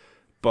family.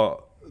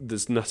 But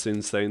there's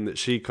nothing saying that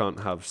she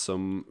can't have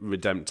some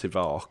redemptive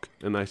arc.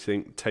 And I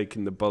think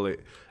taking the bullet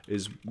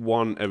is,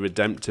 one, a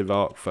redemptive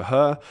arc for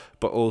her,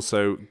 but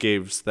also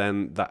gives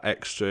then that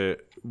extra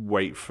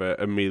weight for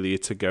Amelia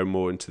to go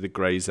more into the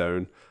grey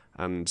zone.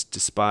 And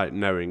despite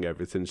knowing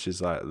everything,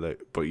 she's like,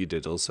 look, but you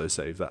did also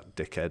save that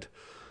dickhead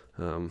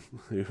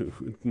who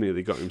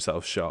nearly got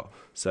himself shot.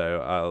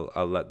 So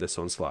I'll let this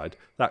one slide.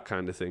 That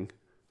kind of thing.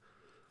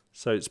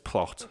 So it's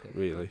plot,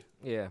 really.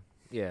 Yeah.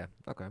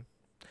 Okay.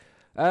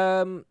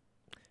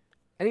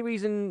 Any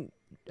reason?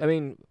 I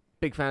mean,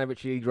 big fan of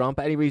Richard E. Grant,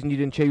 but any reason you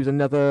didn't choose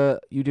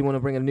another? You didn't want to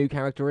bring a new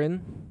character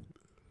in?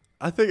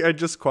 I think I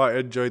just quite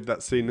enjoyed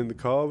that scene in the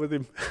car with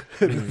him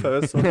in the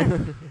first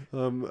one.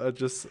 I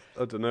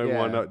don't know,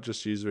 why not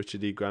just use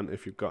Richard E. Grant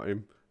if you've got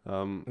him?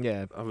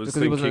 Yeah, I was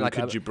thinking,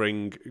 could you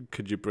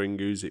bring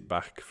Usyk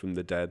back from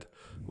the dead?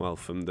 Well,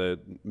 from the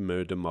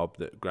murder mob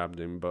that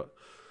grabbed him, but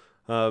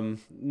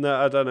No,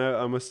 I don't know.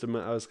 I must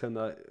admit, I was kind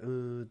of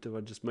like, do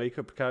I just make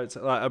up a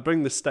character? Like, I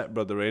bring the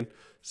stepbrother in,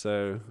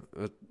 so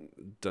I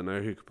don't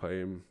know who could play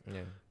him.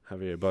 Yeah.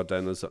 Javier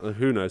Bardem or something.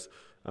 Who knows?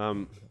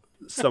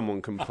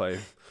 Someone can play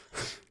him.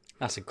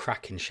 That's a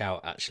cracking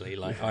shout, actually.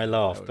 Like, I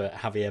laugh, but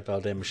Javier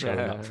Bardem showing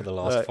up for the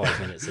last 5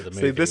 minutes of the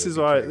movie. See, this is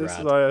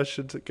why I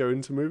should go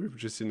into movie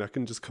producing. I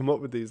can just come up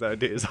with these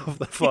ideas off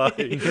the fly.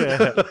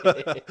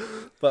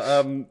 But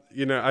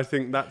I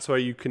think that's where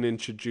you can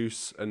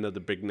introduce another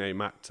big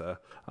name actor.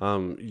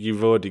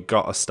 You've already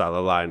got a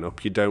stellar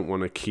lineup. You don't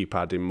want to keep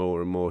adding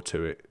more and more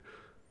to it.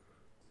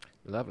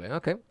 Lovely.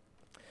 Okay.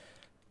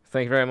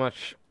 Thank you very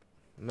much,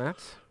 Matt.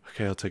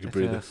 Okay, I'll take a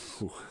breather.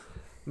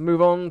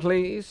 Move on,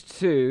 please,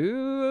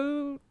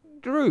 to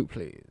Drew,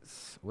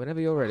 please.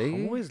 Whenever you're ready.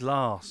 I'm always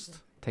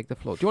last. Take the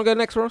floor. Do you want to go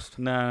next, Rost?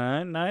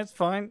 No, it's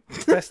fine.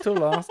 Best till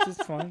last is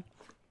fine.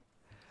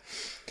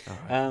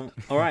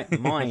 All right,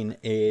 mine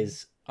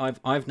is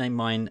I've named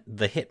mine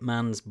The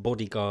Hitman's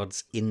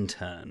Bodyguard's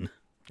Intern.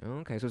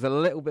 Okay, so it's a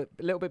little bit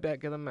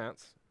better than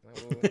Matt's.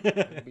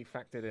 That will be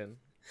factored in.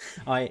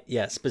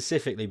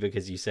 Specifically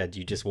because you said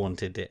you just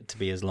wanted it to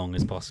be as long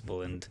as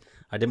possible, and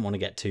I didn't want to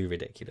get too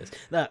ridiculous.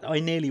 That I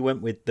nearly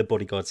went with The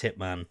Bodyguard's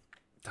Hitman,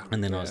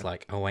 and then I was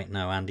like, oh wait,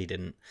 no, Andy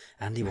didn't.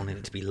 Andy wanted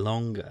it to be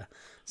longer,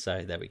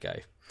 so there we go.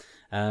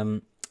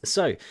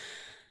 So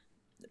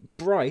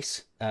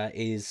Bryce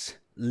is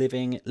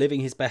living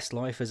his best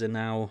life as a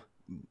now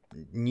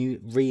new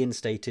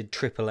reinstated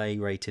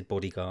AAA rated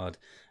bodyguard.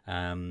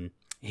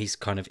 He's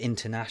kind of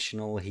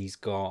international. He's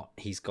got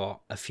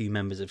a few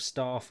members of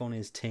staff on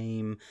his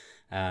team.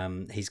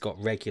 He's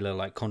got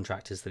regular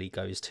contractors that he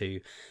goes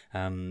to,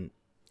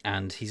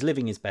 and he's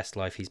living his best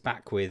life. He's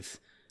back with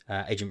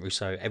Agent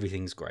Rousseau.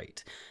 Everything's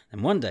great.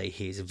 And one day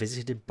he is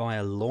visited by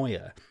a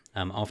lawyer.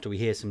 After we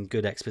hear some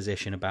good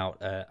exposition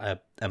about a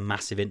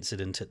massive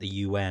incident at the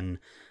UN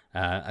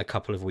a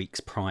couple of weeks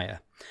prior,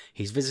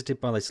 he's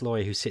visited by this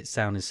lawyer who sits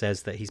down and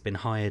says that he's been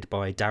hired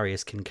by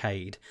Darius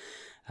Kincaid.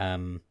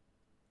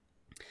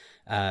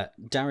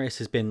 Darius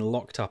has been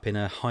locked up in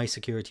a high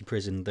security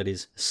prison that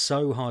is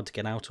so hard to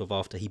get out of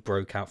after he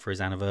broke out for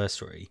his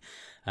anniversary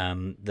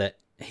that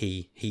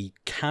he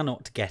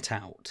cannot get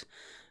out.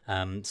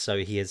 So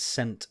he has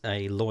sent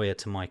a lawyer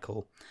to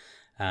Michael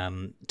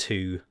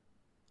to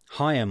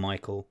hire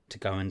Michael to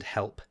go and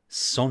help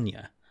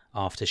Sonia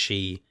after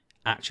she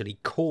actually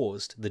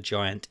caused the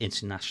giant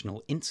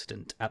international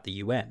incident at the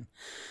UN.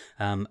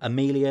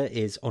 Amelia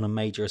is on a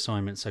major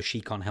assignment, so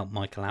she can't help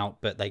Michael out,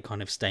 but they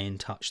kind of stay in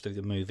touch through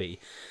the movie.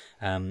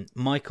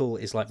 Michael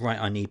is like,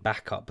 right, I need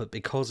backup, but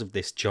because of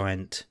this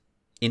giant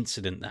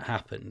incident that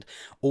happened,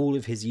 all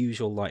of his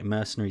usual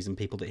mercenaries and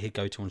people that he'd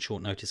go to on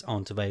short notice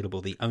aren't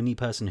available. The only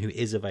person who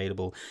is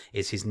available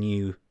is his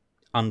new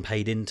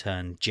unpaid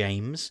intern,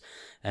 James,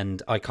 and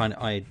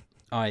the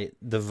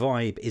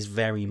vibe is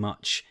very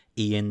much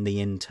Ian the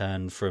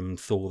intern from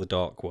Thor the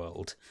Dark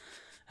World,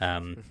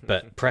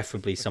 but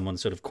preferably someone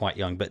sort of quite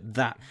young, but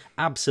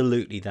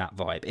absolutely that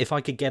vibe. If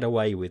I could get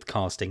away with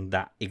casting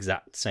that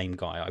exact same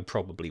guy, I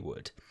probably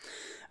would.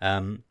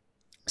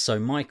 So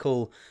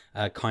Michael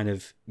kind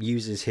of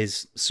uses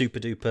his super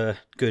duper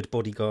good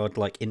bodyguard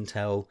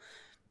intel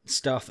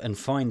stuff and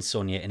finds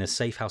Sonia in a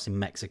safe house in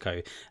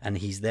Mexico, and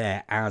he's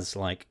there as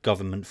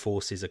government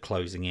forces are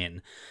closing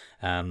in,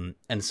 and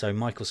so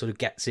Michael sort of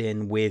gets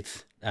in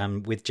with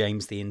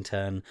James the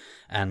intern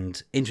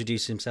and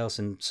introduces himself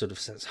and sort of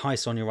says, hi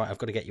Sonia, right, I've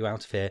got to get you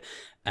out of here.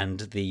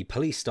 And the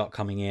police start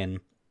coming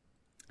in,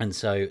 and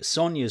so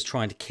Sonia's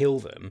trying to kill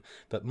them,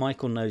 but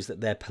Michael knows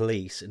that they're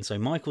police, and so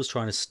Michael's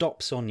trying to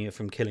stop Sonia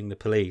from killing the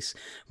police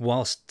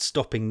whilst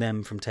stopping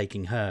them from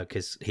taking her,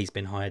 because he's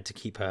been hired to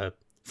keep her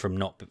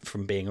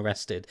from being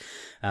arrested.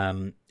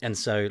 And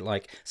so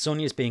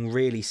Sonia's being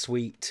really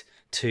sweet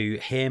to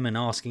him and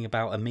asking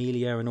about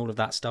Amelia and all of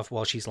that stuff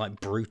while she's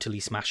brutally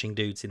smashing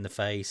dudes in the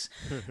face.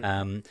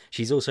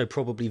 She's also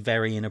probably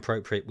very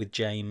inappropriate with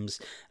James,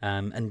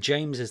 and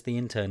James as the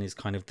intern is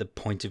kind of the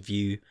point of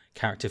view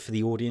character for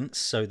the audience,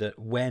 so that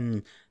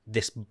when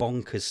this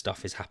bonkers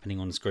stuff is happening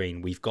on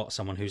screen, we've got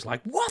someone who's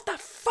like, what the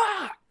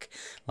fuck,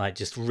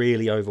 just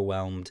really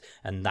overwhelmed,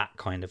 and that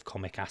kind of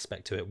comic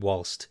aspect to it,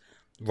 whilst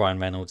Ryan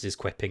Reynolds is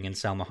quipping and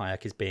Salma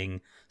Hayek is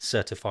being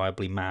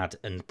certifiably mad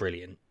and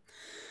brilliant.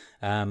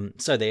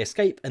 So they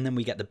escape, and then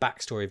we get the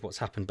backstory of what's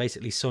happened.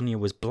 Basically, Sonia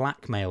was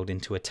blackmailed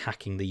into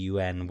attacking the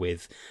UN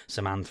with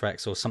some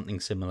anthrax or something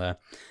similar,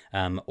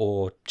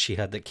 or she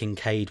heard that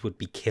Kincaid would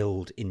be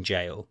killed in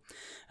jail.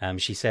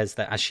 She says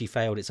that as she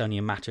failed, it's only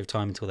a matter of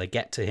time until they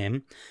get to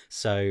him,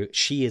 so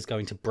she is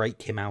going to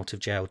break him out of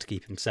jail to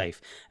keep him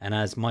safe. And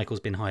as Michael's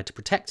been hired to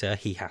protect her,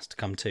 he has to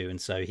come too, and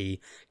so he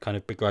kind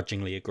of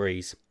begrudgingly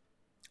agrees.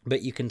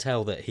 But you can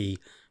tell that he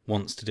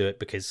wants to do it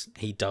because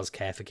he does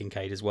care for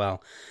Kincaid as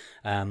well.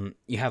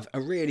 You have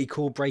a really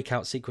cool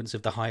breakout sequence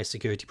of the highest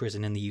security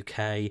prison in the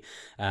UK.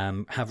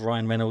 Have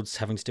Ryan Reynolds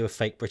having to do a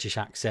fake British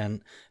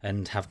accent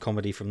and have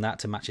comedy from that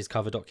to match his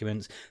cover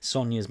documents.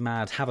 Sonia's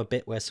mad. Have a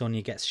bit where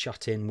Sonia gets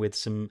shut in with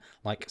some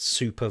like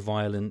super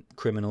violent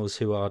criminals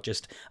who are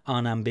just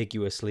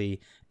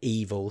unambiguously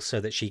evil,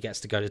 so that she gets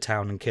to go to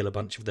town and kill a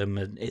bunch of them,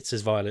 and it's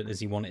as violent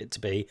as you want it to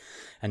be,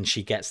 and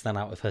she gets that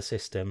out of her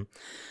system.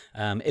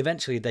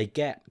 Eventually they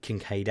get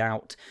Kincaid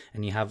out,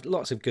 and you have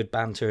lots of good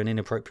banter and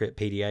inappropriate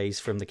PDAs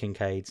from the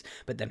Kincaids,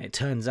 but then it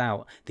turns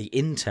out the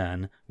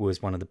intern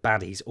was one of the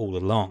baddies all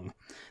along.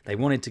 They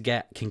wanted to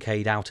get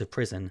Kincaid out of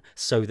prison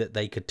so that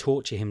they could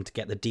torture him to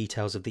get the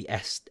details of the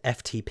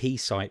FTP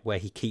site where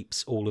he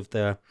keeps all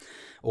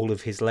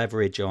of his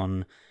leverage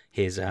on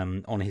his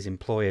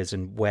employers,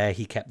 and where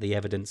he kept the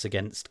evidence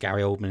against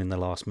Gary Oldman in the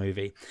last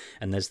movie.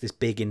 And there's this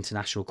big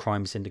international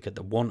crime syndicate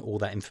that want all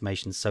that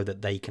information so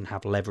that they can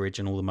have leverage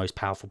on all the most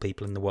powerful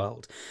people in the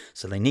world.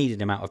 So they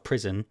needed him out of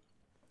prison.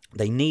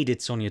 They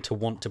needed Sonia to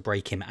want to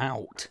break him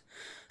out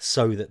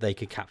so that they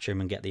could capture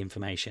him and get the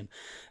information.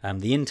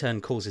 The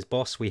intern calls his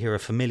boss. We hear a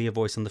familiar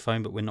voice on the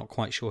phone, but we're not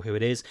quite sure who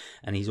it is.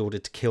 And he's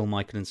ordered to kill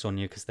Michael and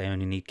Sonia because they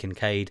only need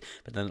Kincaid.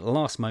 But then at the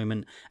last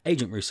moment,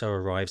 Agent Rousseau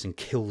arrives and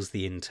kills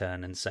the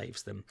intern and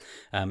saves them.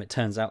 It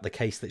turns out the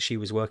case that she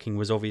was working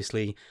was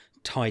obviously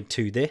tied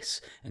to this,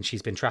 and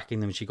she's been tracking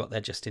them, and she got there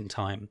just in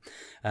time.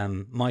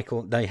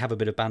 Michael, they have a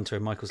bit of banter,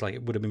 and Michael's like,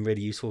 it would have been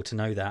really useful to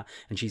know that.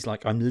 And she's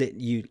like,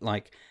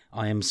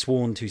 I am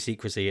sworn to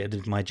secrecy. It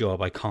is my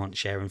job. I can't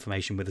share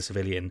information with a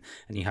civilian.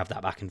 And you have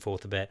that back and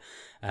forth a bit.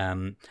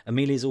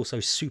 Amelia's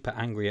also super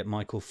angry at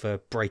Michael for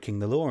breaking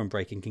the law and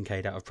breaking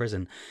Kincaid out of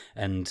prison.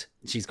 And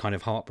she's kind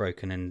of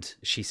heartbroken, and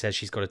she says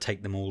she's got to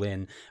take them all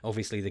in.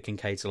 Obviously, the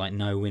Kincaids are like,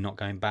 no, we're not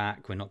going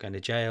back. We're not going to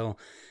jail.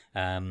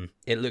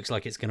 It looks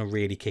like it's going to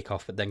really kick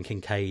off, but then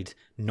Kincaid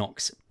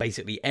knocks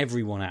basically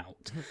everyone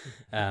out.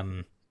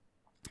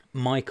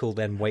 Michael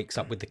then wakes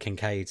up with the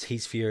Kincaids.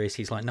 He's furious.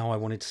 He's like, no, I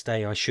wanted to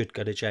stay. I should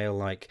go to jail.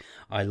 Like,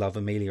 I love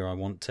Amelia. I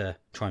want to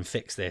try and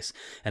fix this.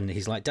 And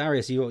he's like,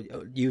 Darius,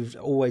 you've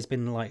always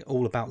been like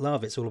all about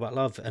love. It's all about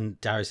love. And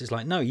Darius is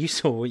like, no, you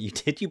saw what you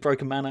did. You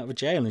broke a man out of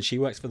jail, and she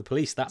works for the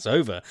police. That's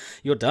over.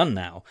 You're done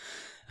now.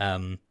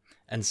 And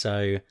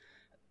so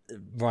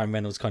Ryan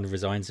Reynolds kind of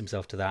resigns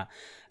himself to that.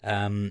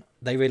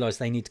 They realise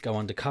they need to go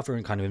undercover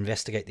and kind of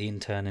investigate the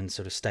intern and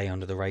sort of stay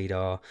under the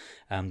radar.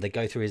 They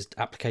go through his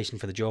application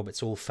for the job.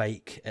 It's all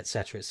fake,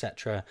 etc.,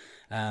 etc.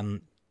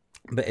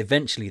 But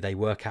eventually they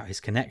work out his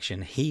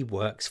connection. He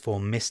works for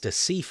Mr.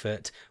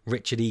 Seifert,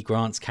 Richard E.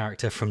 Grant's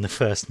character from the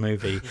first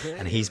movie,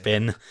 and he's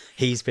been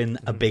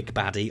a big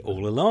baddie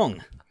all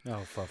along.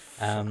 Oh, for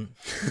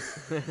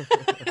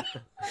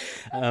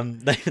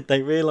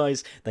they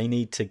realise they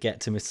need to get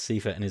to Mr.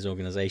 Seifert and his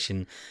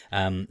organisation,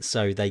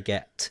 so they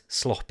get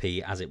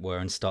sloppy, as it were,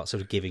 and start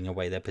sort of giving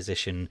away their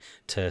position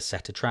to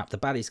set a trap. The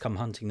baddies come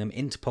hunting them.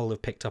 Interpol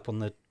have picked up on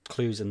the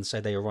clues, and so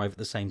they arrive at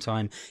the same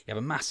time. You have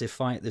a massive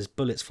fight. There's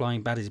bullets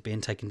flying, baddies being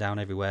taken down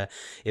everywhere.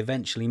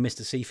 Eventually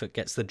Mr. Seifert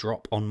gets the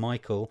drop on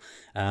Michael,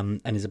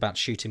 and is about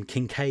to shoot him.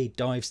 Kincaid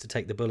dives to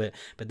take the bullet,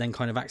 but then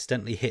kind of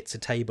accidentally hits a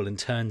table and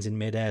turns in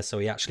midair, so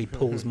he actually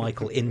pulls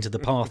Michael into the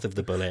path of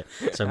the bullet,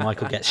 so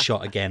Michael gets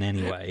shot again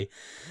anyway.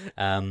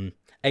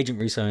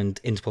 Agent Rousseau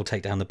and Interpol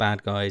take down the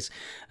bad guys.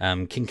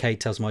 Kincaid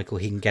tells Michael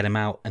he can get him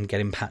out and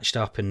get him patched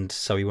up, and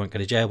so he won't go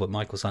to jail, but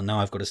Michael's like, no,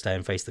 I've got to stay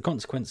and face the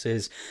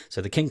consequences. So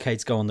the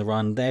Kincaids go on the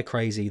run. They're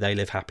crazy. They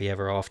live happy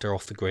ever after,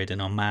 off the grid,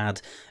 and are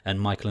mad. And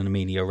Michael and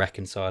Amelia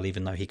reconcile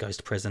even though he goes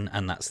to prison,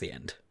 and that's the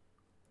end.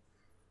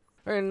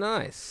 Very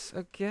nice.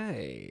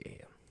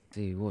 Okay. Let's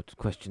see what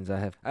questions I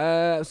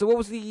have. So what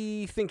was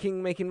the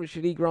thinking making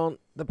Richard E. Grant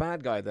the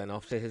bad guy then,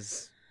 after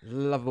his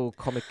lovable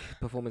comic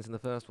performance in the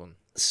first one?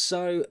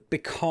 So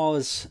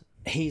because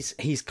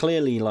he's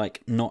clearly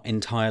like not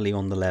entirely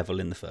on the level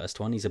in the first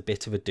one. He's a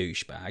bit of a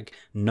douchebag.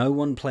 No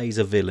one plays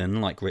a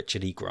villain like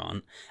Richard E.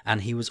 Grant,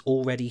 and he was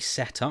already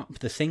set up.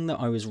 The thing that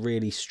I was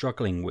really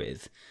struggling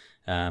with,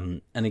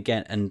 and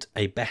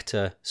a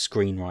better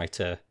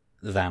screenwriter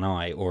than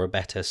I, or a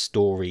better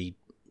story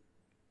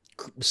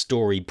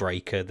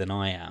breaker than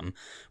I am,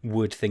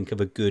 would think of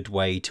a good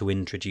way to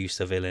introduce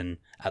a villain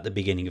at the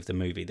beginning of the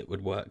movie that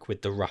would work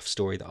with the rough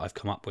story that I've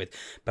come up with,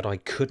 but I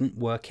couldn't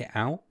work it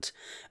out.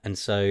 And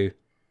so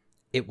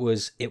it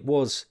was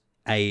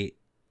a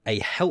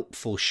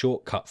helpful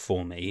shortcut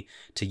for me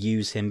to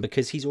use him,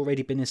 because he's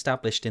already been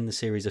established in the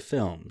series of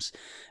films.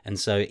 And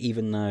so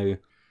even though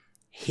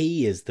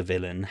he is the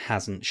villain,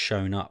 hasn't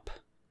shown up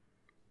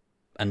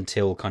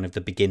until kind of the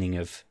beginning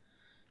of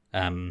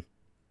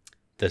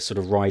the sort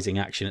of rising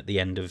action at the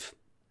end of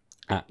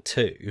Act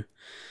 2,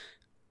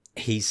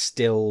 he's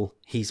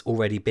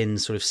already been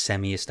sort of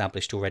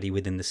semi-established already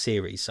within the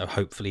series, so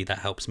hopefully that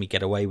helps me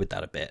get away with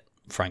that a bit,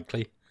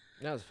 frankly.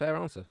 That's a fair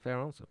answer.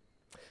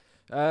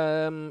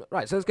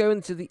 Right, so let's go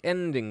into the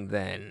ending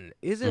then.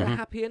 Is it a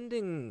happy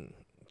ending,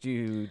 do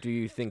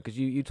you think? Because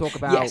you talk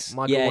about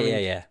Michael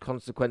wanting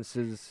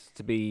consequences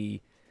to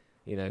be,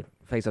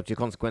 face up to your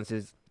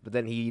consequences, but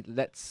then he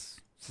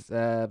lets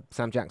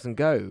Sam Jackson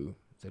go.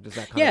 So does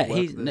that kind Yeah, of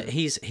work?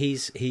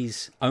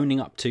 he's owning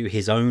up to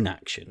his own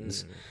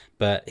actions,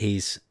 but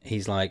he's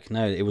like,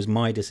 no, it was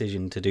my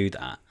decision to do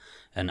that,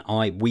 and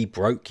we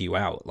broke you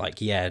out.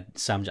 Like, yeah,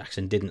 Sam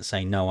Jackson didn't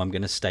say no, I'm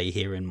going to stay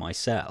here in my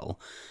cell,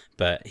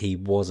 but he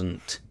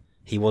wasn't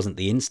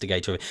the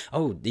instigator of it.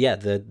 Oh yeah,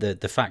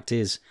 the fact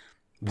is,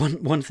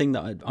 one thing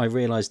that I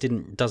realised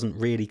doesn't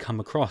really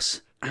come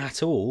across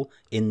at all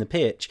in the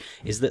pitch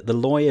is that the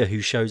lawyer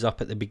who shows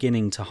up at the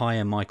beginning to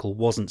hire Michael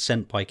wasn't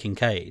sent by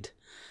Kincaid.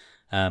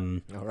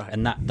 And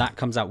that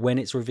comes out when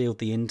it's revealed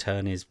the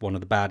intern is one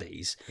of the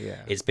baddies.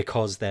 Yeah. It's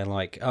because they're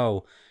like,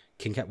 oh,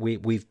 Kincaid,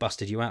 we've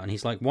busted you out, and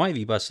he's like, why have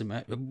you busted me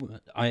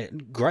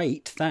out?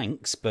 Great,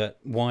 thanks, but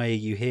why are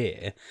you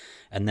here?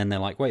 And then they're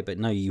like, wait, but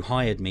no, you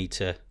hired me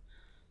to,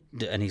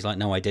 and he's like,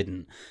 no, I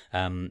didn't.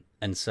 And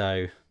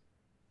so,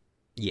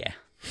 yeah.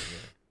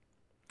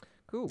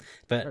 Cool.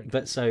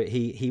 But so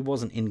he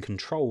wasn't in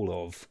control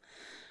of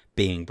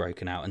being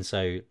broken out, and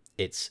so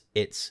it's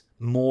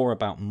more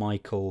about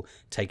Michael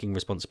taking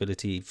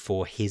responsibility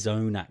for his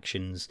own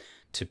actions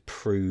to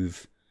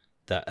prove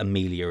that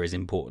Amelia is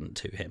important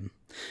to him.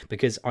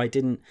 Because I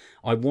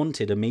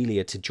wanted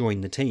Amelia to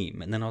join the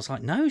team, and then I was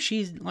like, no,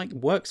 she's like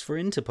works for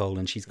Interpol,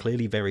 and she's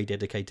clearly very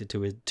dedicated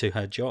to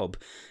her job,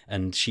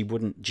 and she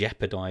wouldn't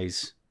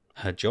jeopardize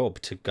her job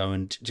to go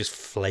and just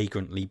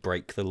flagrantly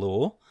break the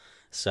law.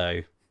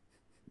 So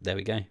there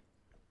we go.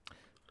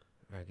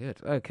 Very good.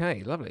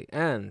 Okay, lovely.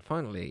 And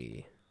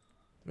finally,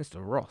 Mr.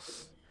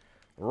 Ross.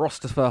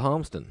 Rostifer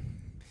Harmston.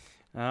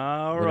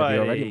 All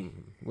right.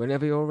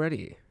 Whenever you're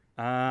ready.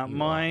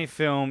 My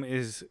film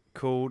is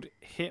called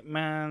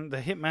Hitman,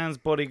 The Hitman's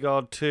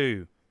Bodyguard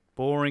 2.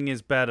 Boring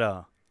is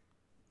better.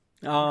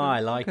 Oh, I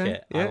like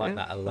it. Yeah, I like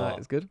that a lot.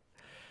 It's good.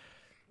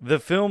 The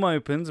film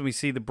opens and we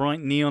see the bright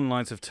neon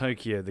lights of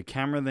Tokyo. The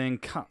camera then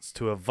cuts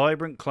to a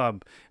vibrant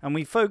club and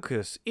we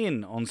focus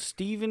in on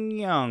Stephen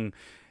Young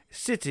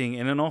sitting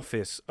in an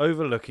office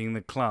overlooking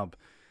the club.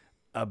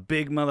 A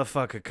big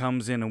motherfucker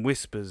comes in and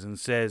whispers and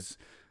says,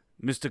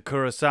 "Mr.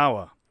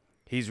 Kurosawa,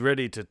 he's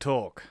ready to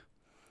talk."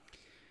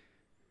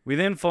 We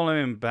then follow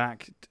him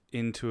back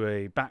into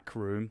a back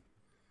room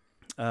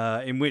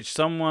in which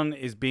someone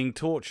is being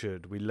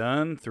tortured. We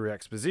learn through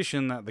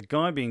exposition that the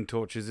guy being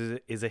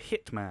tortured is a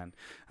hitman,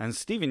 and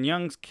Stephen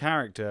Young's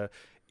character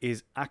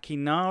is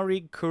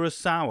Akinari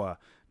Kurosawa,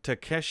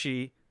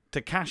 Takashi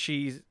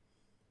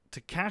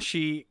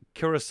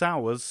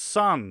Kurosawa's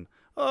son.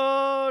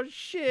 Oh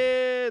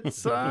shit,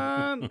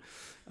 son!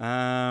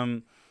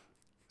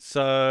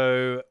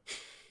 So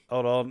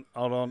hold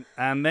on,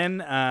 and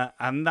then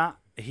and that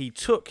he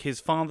took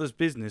his father's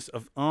business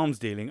of arms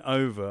dealing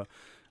over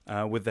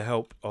with the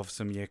help of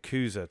some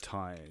Yakuza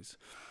ties.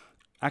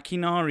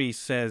 Akinari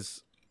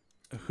says,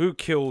 "Who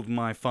killed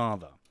my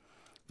father?"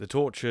 The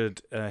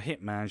tortured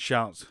hitman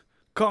shouts,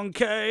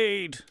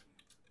 "Concade!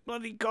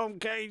 Bloody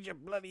Concade, you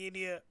bloody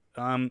idiot!"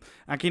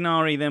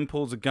 Akinari then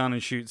pulls a gun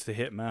and shoots the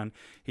hitman.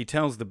 He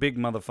tells the big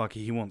motherfucker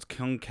he wants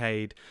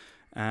Concade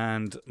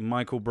and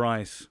Michael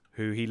Bryce,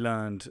 who he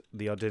learned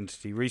the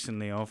identity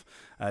recently of,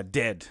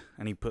 dead,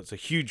 and he puts a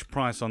huge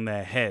price on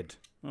their head.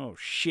 Oh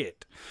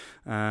shit.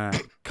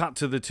 Cut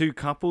to the two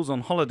couples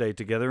on holiday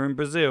together in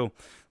Brazil.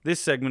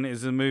 This segment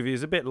is the movie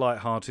is a bit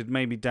light-hearted,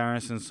 maybe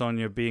Darius and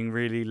Sonia being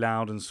really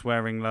loud and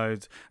swearing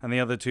loads, and the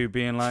other two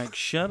being like,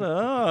 "Shut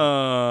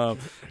up."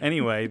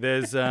 Anyway,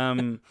 there's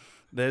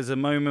a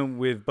moment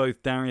with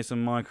both Darius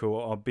and Michael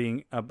are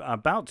being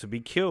about to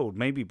be killed,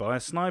 maybe by a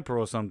sniper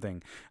or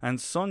something,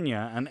 and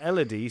Sonia and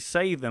Elodie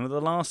save them at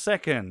the last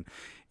second.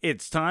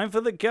 It's time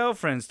for the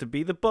girlfriends to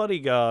be the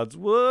bodyguards.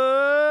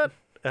 What?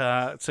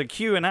 So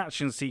cue an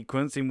action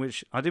sequence in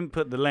which I didn't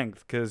put the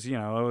length because, you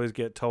know, I always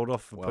get told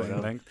off for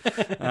putting length.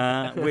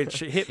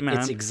 Which Hitman...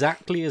 It's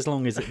exactly as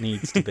long as it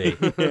needs to be.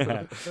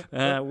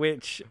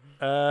 Which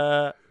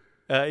the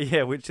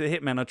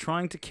Hitmen are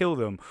trying to kill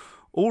them.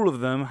 All of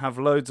them have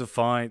loads of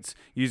fights,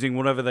 using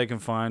whatever they can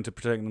find to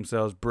protect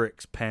themselves,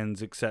 bricks,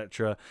 pens,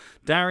 etc.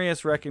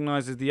 Darius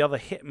recognizes the other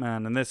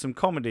hitman, and there's some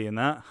comedy in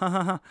that.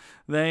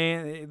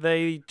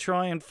 They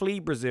try and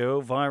flee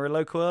Brazil via a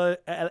local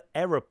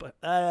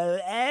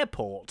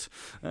airport,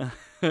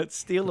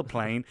 steal a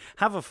plane,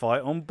 have a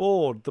fight on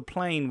board the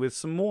plane with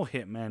some more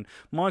hitmen.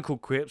 Michael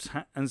quips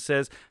and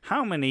says,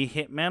 "How many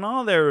hitmen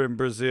are there in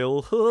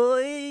Brazil?"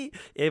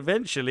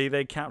 Eventually,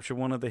 they capture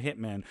one of the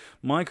hitmen.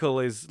 Michael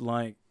is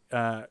like,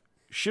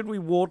 "Should we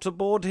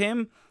waterboard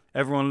him?"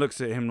 Everyone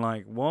looks at him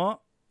like, "What?"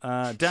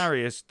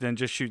 Darius then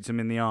just shoots him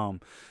in the arm,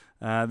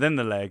 then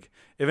the leg.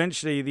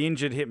 Eventually, the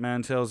injured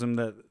hitman tells him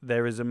that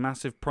there is a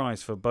massive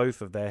price for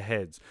both of their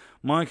heads.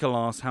 Michael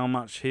asks how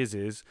much his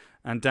is,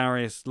 and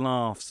Darius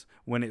laughs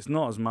when it's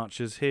not as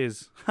much as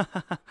his.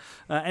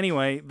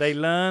 Anyway, they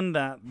learn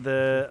that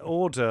the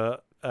order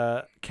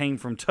came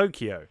from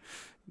Tokyo.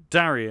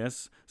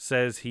 Darius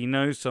says he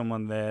knows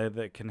someone there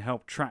that can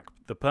help track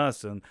the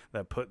person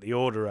that put the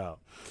order out.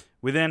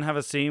 We then have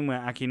a scene where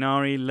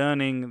Akinari,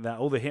 learning that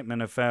all the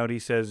hitmen have failed, he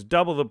says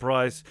double the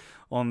price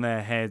on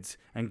their heads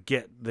and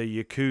get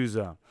the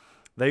Yakuza.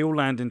 They all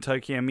land in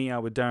Tokyo and meet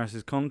up with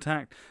Darius's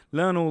contact,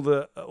 learn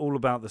all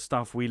about the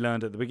stuff we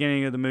learned at the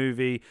beginning of the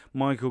movie.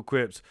 Michael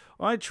quips,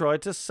 "I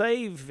tried to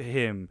save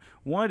him.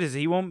 Why does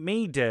he want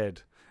me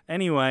dead?"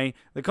 Anyway,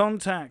 the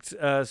contact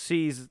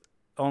sees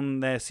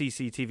on their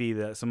CCTV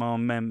that some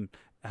armed men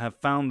have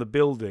found the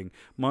building.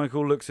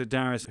 Michael looks at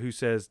Darius, who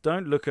says,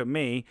 "Don't look at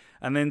me,"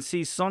 and then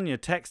sees Sonya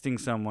texting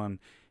someone.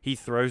 He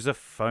throws a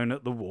phone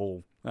at the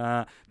wall.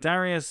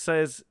 Darius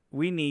says,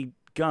 "We need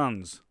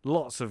guns,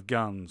 lots of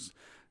guns."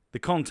 The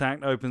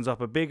contact opens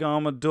up a big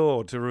armored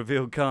door to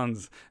reveal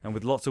guns, and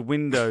with lots of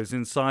windows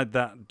inside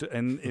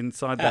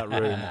that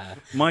room.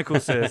 Michael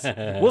says,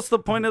 "What's the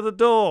point of the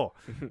door?"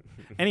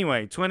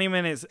 Anyway, 20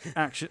 minutes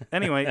action.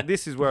 Anyway,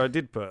 this is where I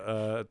did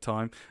put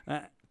time.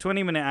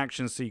 20-minute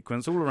action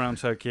sequence all around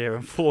Tokyo,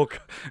 and four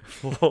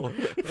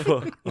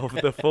of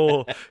the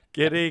four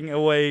getting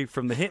away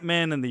from the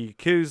hitmen and the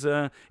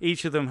Yakuza,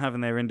 each of them having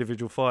their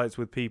individual fights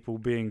with people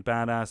being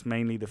badass,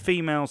 mainly the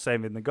female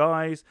saving the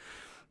guys.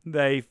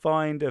 They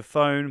find a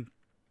phone.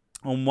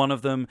 On one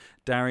of them,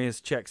 Darius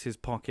checks his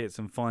pockets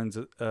and finds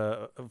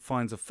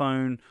a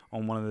phone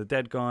on one of the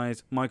dead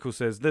guys. Michael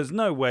says, "There's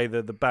no way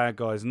that the bad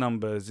guy's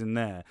number is in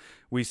there."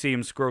 We see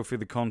him scroll through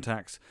the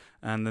contacts,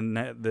 and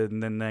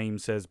the name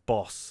says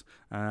 "Boss"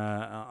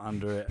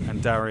 under it,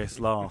 and Darius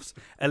laughs.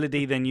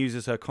 Elodie then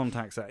uses her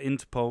contacts at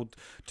Interpol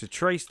to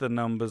trace the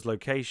number's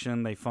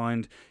location. They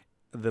find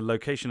the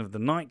location of the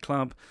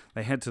nightclub.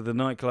 They head to the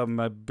nightclub and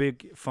a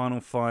big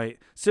final fight,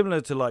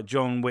 similar to like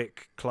John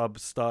Wick Club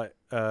style.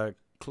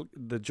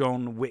 The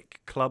John Wick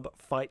Club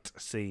fight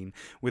scene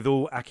with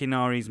all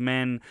Akinari's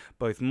men.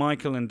 Both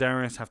Michael and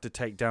Darius have to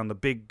take down the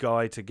big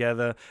guy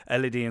together.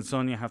 Elodie and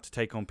Sonya have to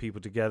take on people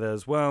together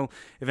as well.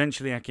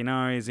 Eventually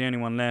Akinari is the only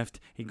one left.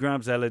 He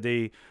grabs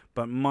Elodie,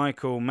 but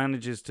Michael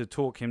manages to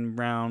talk him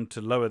round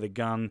to lower the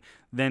gun.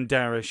 Then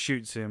Darius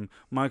shoots him.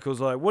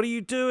 Michael's like, "What are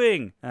you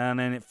doing?" And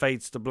then it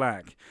fades to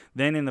black.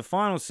 Then in the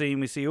final scene,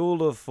 we see all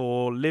the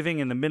four living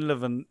in the middle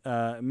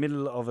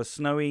of a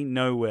snowy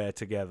nowhere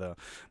together.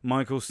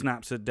 Michael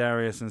snaps at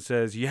Darius and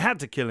says, "You had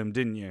to kill him,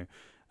 didn't you?"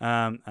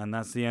 And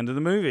that's the end of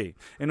the movie.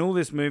 In all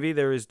this movie,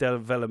 there is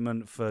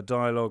development for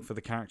dialogue for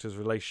the characters'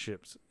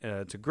 relationships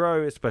to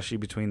grow, especially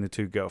between the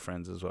two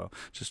girlfriends as well.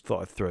 Just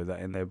thought I'd throw that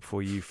in there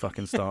before you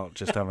fucking start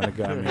just having a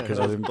go at me because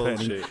I didn't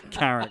put any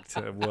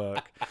character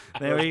work.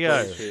 There we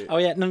go. Oh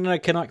yeah, no.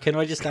 Can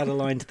I just add a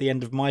line to the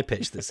end of my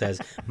pitch that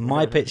says,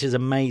 "My pitch is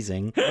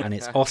amazing and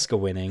it's Oscar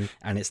winning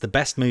and it's the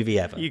best movie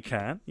ever." You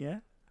can, yeah.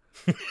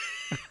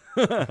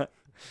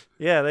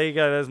 Yeah, there you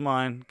go. There's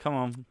mine. Come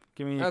on,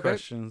 give me your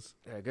questions.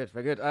 Yeah, good,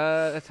 very good.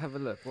 Let's have a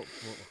look. What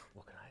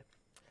can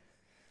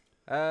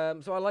I?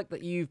 So I like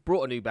that you've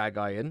brought a new bad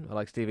guy in. I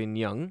like Stephen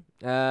Young,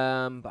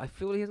 but I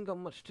feel he hasn't got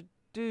much to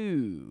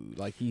do.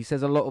 Like he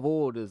says a lot of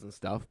orders and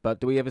stuff. But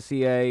do we ever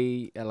see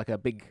a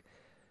big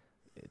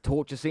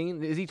torture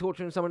scene? Is he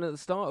torturing someone at the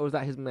start, or is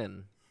that his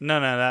men? No,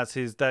 that's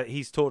his.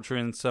 He's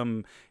torturing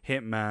some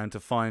hitman to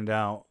find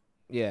out.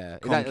 Yeah,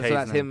 so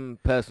that's him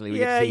personally.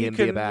 We Yeah, get to see him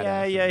be a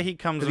badass. Yeah, he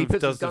comes Because and he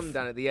puts does his gun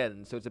down at the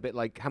end, so it's a bit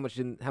like how much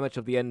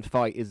of the end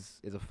fight is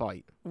a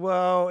fight.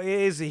 Well, it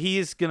is. He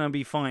is gonna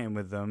be fighting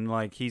with them.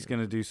 Like he's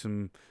gonna do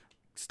some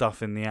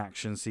stuff in the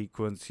action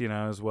sequence,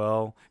 as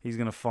well. He's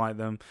gonna fight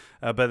them,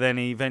 but then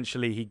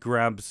eventually he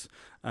grabs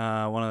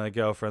one of their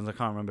girlfriends. I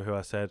can't remember who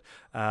I said,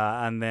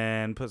 and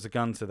then puts a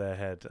gun to their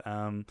head.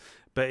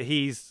 But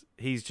he's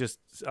just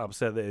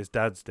upset that his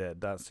dad's dead.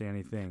 That's the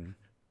only thing,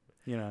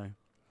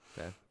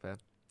 Fair.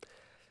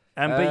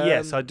 But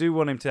yes, I do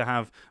want him to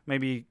have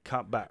maybe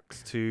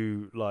cutbacks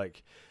to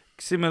like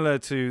similar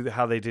to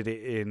how they did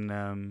it in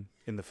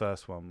the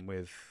first one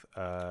with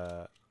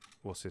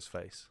what's his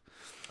face?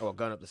 Oh,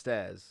 going up the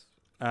stairs.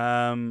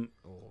 No,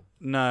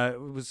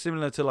 it was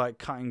similar to like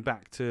cutting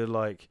back to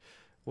like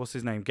what's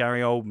his name?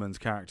 Gary Oldman's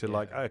character. Yeah.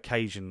 Like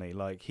occasionally,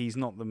 like he's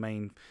not the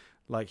main,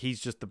 like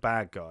he's just the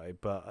bad guy.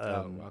 But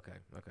Okay.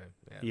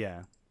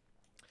 yeah.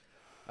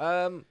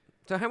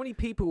 So how many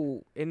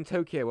people in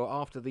Tokyo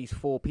are after these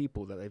four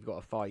people that they've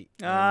got to fight?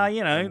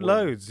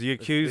 Loads. The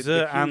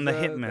Yakuza and the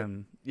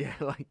Hitmen. Yeah,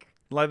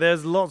 Like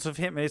there's lots of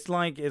hitmen.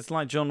 It's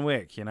like John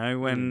Wick,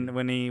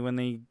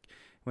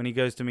 when he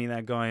goes to meet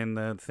that guy in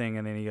the thing,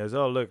 and then he goes,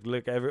 "Oh look,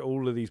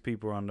 all of these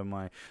people are under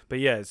my." But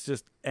yeah, it's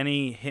just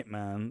any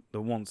hitman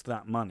that wants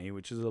that money,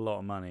 which is a lot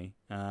of money,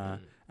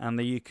 and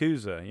the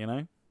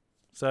Yakuza,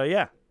 So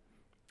yeah,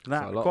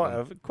 that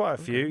quite a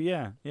few.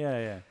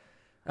 Yeah.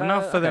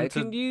 Enough for them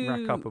to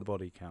rack up a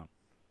body count.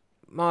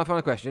 My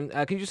final question: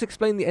 can you just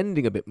explain the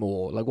ending a bit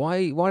more? Like,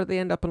 why did they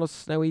end up on a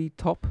snowy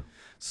top?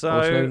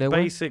 So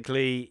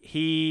basically,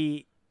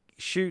 he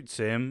shoots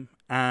him,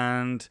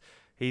 and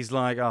he's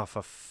like, "Oh,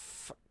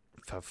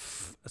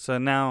 So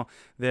now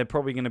they're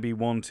probably going to be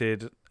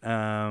wanted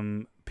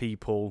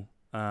people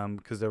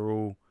because they're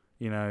all,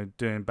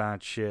 doing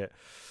bad shit,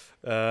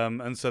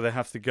 and so they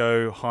have to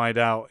go hide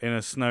out in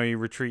a snowy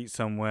retreat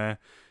somewhere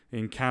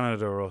in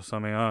Canada or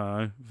something. I don't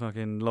know,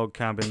 fucking log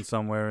cabin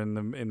somewhere in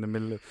the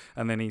middle of,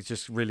 and then he's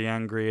just really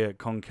angry at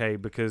Concave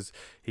because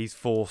he's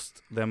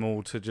forced them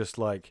all to just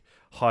like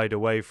hide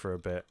away for a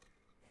bit.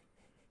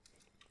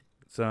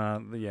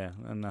 So yeah,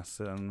 and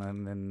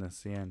then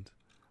that's the end.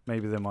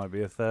 Maybe there might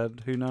be a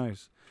third. Who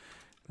knows?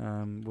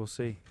 We'll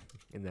see.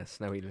 In their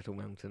snowy little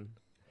mountain.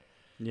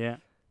 Yeah.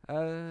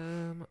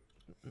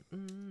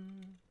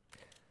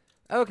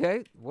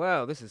 Okay,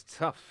 well, this is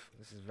tough.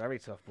 This is very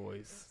tough,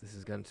 boys.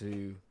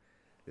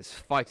 This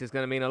fight is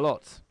going to mean a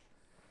lot.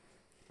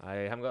 I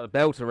haven't got a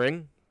bell to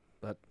ring,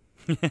 but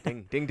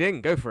ding, ding,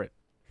 ding, go for it.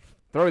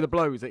 Throw the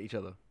blows at each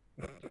other.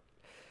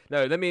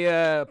 No, let me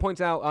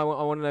point out, I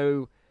want to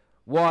know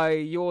why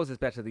yours is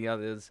better than the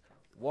others,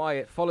 why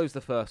it follows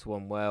the first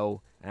one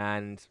well,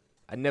 and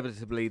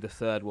inevitably the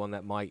third one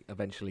that might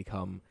eventually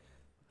come.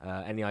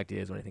 Any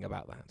ideas or anything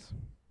about that?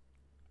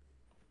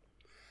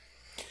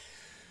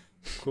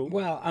 Cool.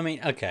 Well, I mean,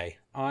 okay.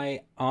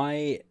 I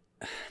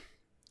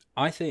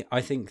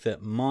think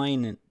that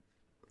mine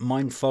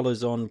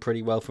follows on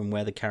pretty well from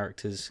where the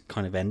characters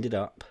kind of ended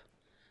up.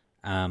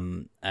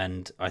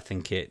 And I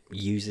think it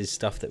uses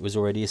stuff that was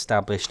already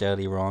established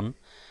earlier on.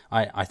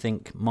 I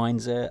think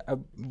mine's a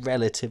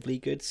relatively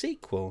good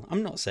sequel.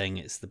 I'm not saying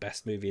it's the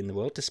best movie in the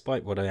world,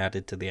 despite what I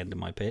added to the end of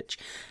my pitch.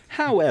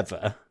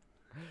 However,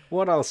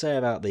 what I'll say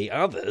about the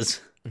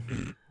others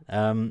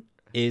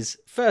is,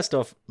 first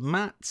off,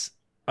 Matt's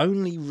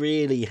only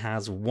really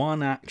has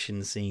one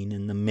action scene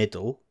in the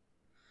middle.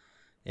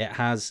 It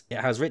has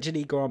Richard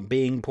E. Grant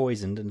being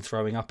poisoned and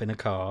throwing up in a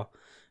car,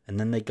 and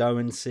then they go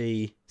and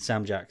see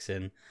Sam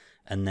Jackson,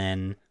 and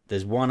then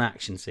there's one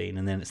action scene,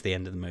 and then it's the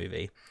end of the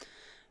movie.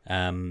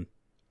 And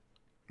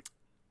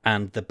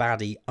the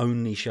baddie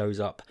only shows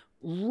up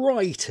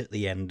right at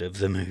the end of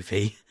the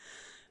movie,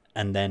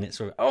 and then it's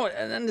sort of,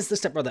 and then there's the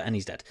stepbrother, and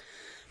he's dead.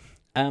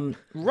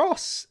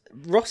 Ross's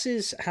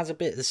has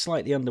a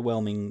slightly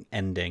underwhelming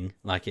ending,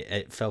 like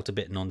it felt a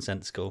bit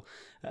nonsensical.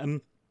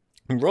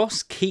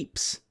 Ross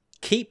keeps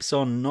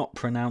on not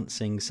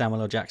pronouncing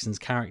Samuel L. Jackson's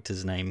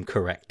character's name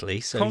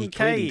correctly, so he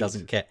clearly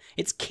doesn't get.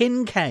 It's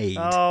Kincaid.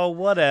 Oh,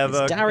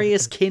 whatever. It's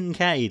Darius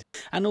Kincaid.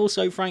 And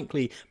also,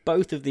 frankly,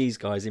 both of these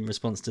guys, in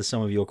response to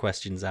some of your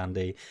questions,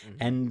 Andy,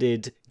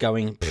 ended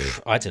going,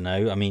 I don't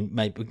know. I mean,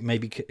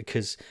 maybe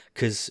because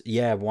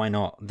yeah, why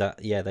not?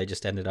 They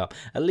just ended up.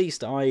 At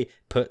least I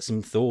put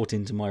some thought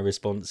into my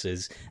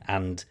responses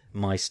and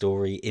my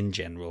story in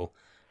general.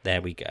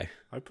 There we go.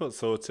 I put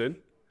thought in.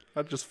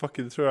 I just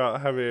fucking threw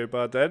out Javier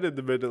Bardem in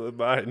the middle of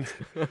mine.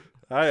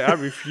 I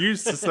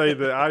refuse to say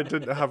that I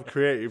didn't have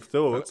creative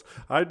thoughts.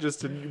 I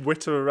just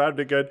whitter around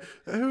again.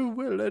 Oh,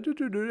 well, I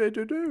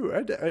don't know.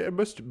 I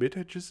must admit,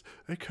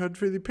 I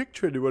can't really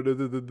picture anyone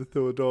other than the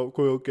Thor Dark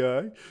World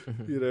guy.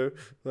 You know,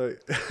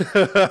 like.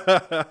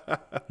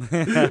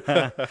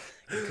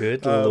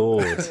 Good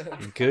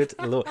Lord. Good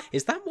Lord.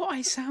 Is that what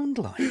I sound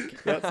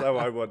like? That's how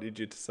I wanted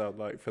you to sound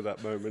like for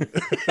that moment.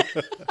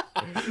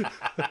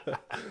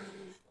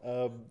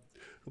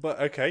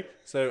 But okay,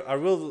 so I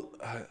will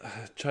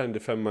try and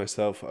defend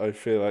myself. I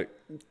feel like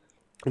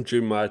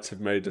Drew might have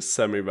made a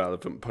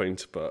semi-relevant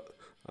point, but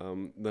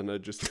then I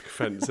just took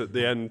offence at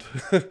the end.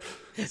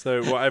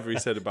 So whatever he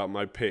said about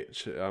my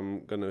pitch,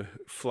 I'm going to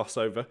floss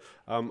over.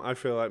 I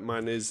feel like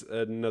mine is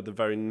another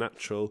very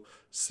natural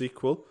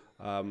sequel.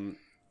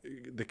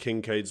 The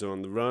Kincaids are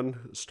on the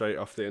run straight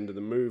off the end of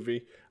the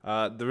movie.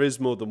 There is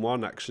more than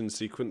one action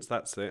sequence.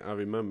 That's it. I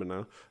remember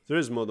now. There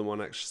is more than one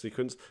action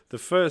sequence. The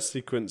first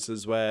sequence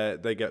is where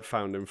they get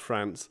found in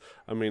France.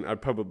 I mean, I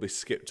probably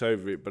skipped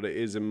over it, but it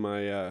is in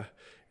my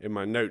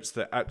notes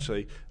that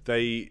actually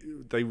they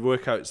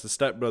work out it's the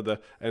stepbrother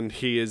and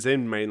he is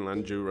in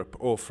mainland Europe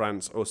or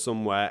France or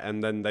somewhere,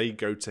 and then they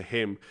go to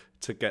him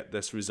to get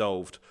this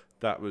resolved.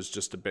 That was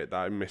just a bit that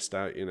I missed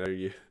out. You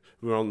know,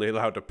 we're only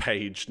allowed a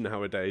page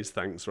nowadays,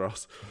 thanks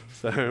Ross.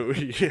 So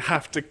you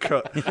have to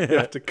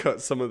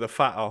cut some of the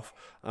fat off.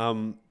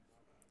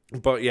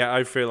 But yeah,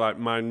 I feel like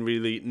mine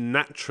really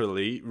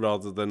naturally,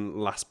 rather than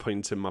last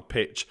point in my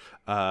pitch,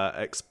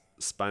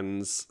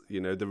 expands,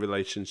 the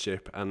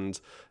relationship and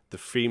the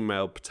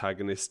female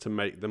protagonist to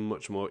make them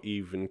much more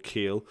even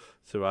keel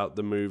throughout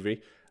the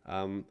movie.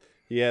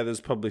 Yeah,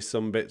 there's probably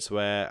some bits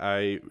where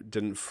I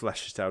didn't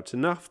flesh it out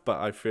enough, but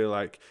I feel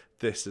like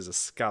this is a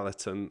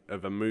skeleton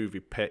of a movie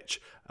pitch.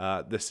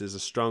 This is a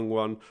strong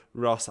one.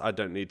 Ross, I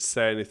don't need to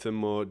say anything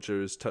more.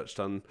 Drew has touched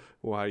on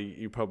why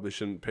you probably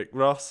shouldn't pick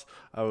Ross.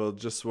 I will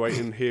just wait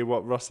and hear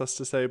what Ross has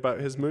to say about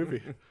his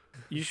movie.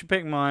 You should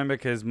pick mine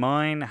because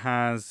mine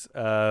has...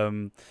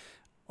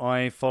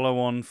 I follow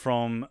on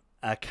from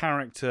a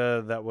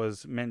character that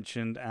was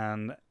mentioned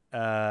and...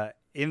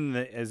 in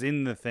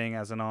the thing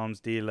as an arms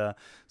dealer,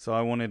 so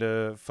I wanted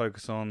to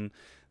focus on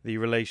the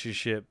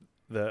relationship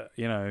that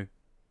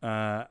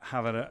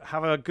have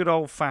a good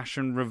old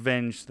fashioned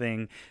revenge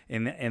thing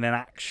in an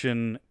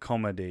action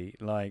comedy.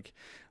 Like,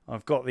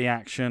 I've got the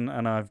action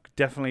and I've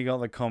definitely got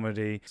the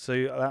comedy,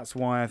 so that's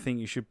why I think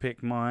you should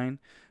pick mine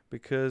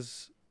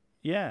because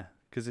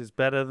it's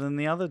better than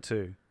the other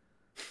two.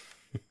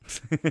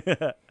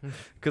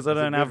 Because I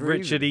don't have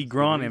Richard E.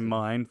 Grant in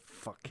mind.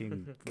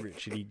 Fucking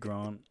Richard E.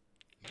 Grant.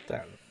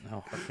 I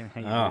fucking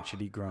hate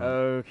Richard E. Grant.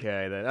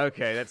 Okay then.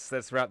 Okay,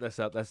 let's wrap this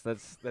up.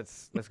 Let's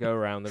go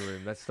around the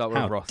room. Let's start with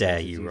How Ross. dare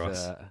since you, he's,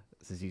 Ross?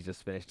 since he's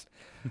just finished.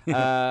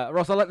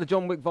 Ross, I like the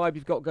John Wick vibe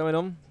you've got going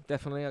on.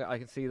 Definitely, I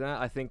can see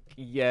that. I think,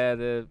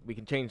 we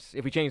can change.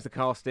 If we change the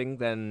casting,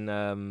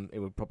 then it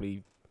would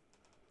probably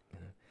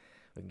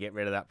we can get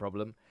rid of that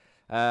problem.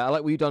 I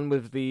like what you've done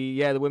with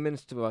the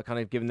women's to kind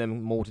of giving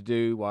them more to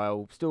do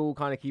while still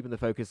kind of keeping the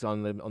focus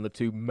on the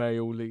two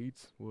male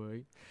leads.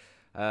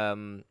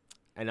 And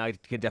I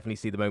can definitely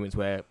see the moments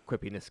where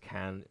quippiness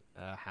can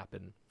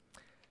happen.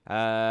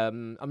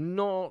 I'm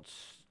not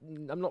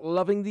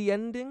loving the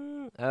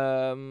ending.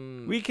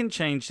 We can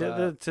change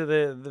it to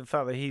the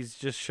fact that he's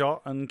just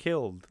shot and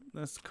killed.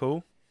 That's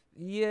cool.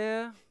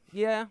 Yeah.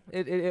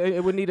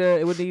 It would need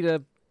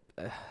a.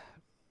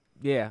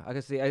 Yeah, I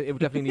can see it would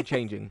definitely need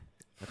changing.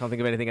 I can't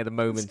think of anything at the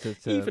moment.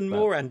 Even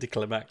more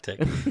anticlimactic.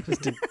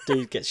 Just a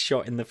dude gets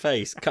shot in the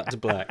face, cut to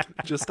black.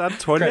 Just add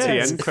 20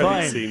 Credits. end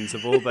credit scenes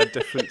of all their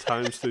different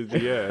times through the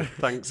year.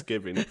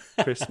 Thanksgiving,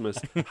 Christmas,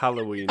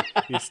 Halloween,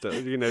 Easter.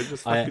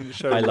 Just fucking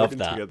show them living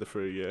together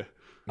for a year.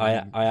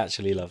 I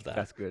actually love that.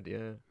 That's good,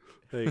 yeah.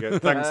 There you go.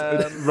 Thanks.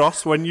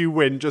 Ross, when you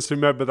win, just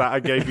remember that I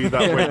gave you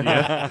that win,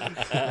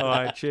 yeah? All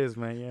right, cheers,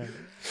 mate,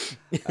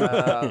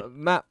 yeah.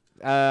 Matt,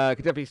 I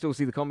could definitely still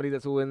see the comedy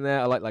that's all in there.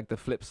 I like the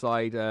flip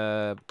side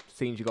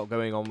scenes you got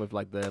going on with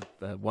like the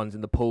ones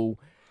in the pool.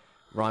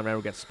 Ryan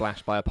Reynolds gets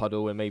splashed by a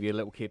puddle and maybe a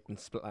little kid can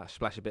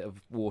splash a bit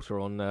of water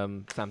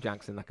on Sam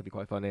Jackson. That could be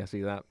quite funny. I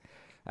see that.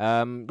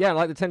 I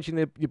like the tension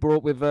that you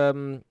brought with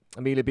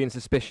Amelia being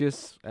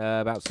suspicious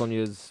about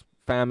Sonia's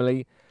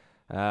family.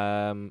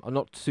 I'm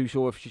not too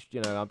sure if she,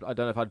 I don't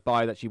know if I'd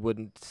buy that she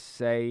wouldn't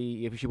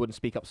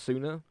speak up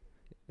sooner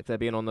if they're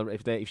being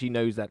if she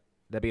knows that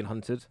they're being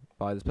hunted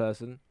by this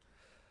person.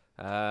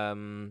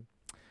 Other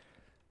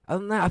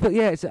than that, I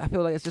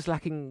feel like it's just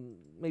lacking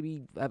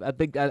maybe a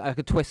big like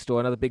a twist or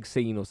another big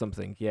scene or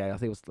something. Yeah, I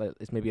think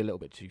it's maybe a little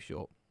bit too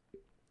short.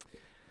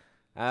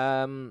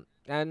 And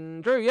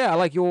Drew, I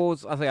like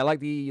yours. I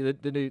like the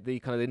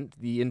kind of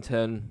the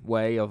intern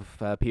way of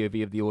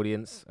POV of the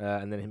audience,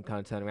 and then him kind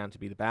of turning around to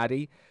be the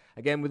baddie.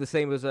 Again, with the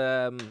same as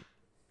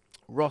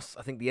Ross,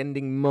 I think the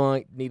ending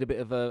might need a bit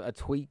of a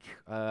tweak.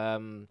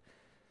 But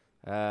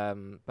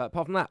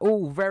apart from that,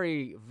 all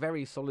very,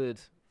 very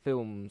solid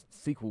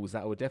sequels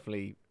that I would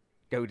definitely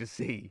go to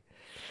see.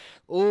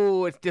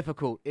 Oh, it's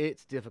difficult.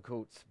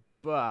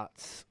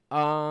 But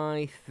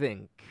I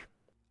think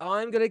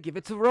I'm gonna give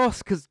it to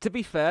Ross because, to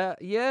be fair,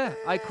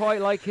 I quite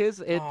like his.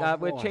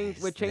 We'll change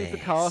the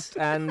cast,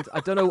 and I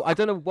don't know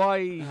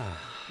why.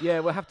 We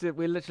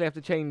literally have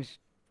to change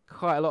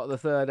quite a lot of the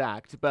third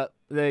act, but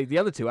the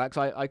other two acts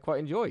I quite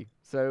enjoy.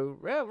 So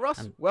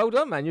Ross, well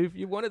done, man.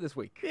 You won it this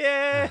week.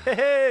 Yeah.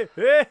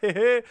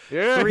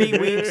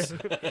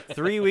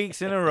 3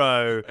 weeks in a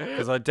row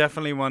because I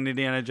definitely won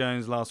Indiana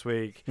Jones last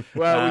week.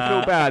 Well, we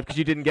feel bad because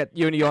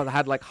you only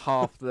had like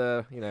half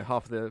the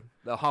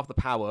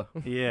power.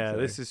 Yeah, so.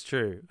 This is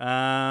true.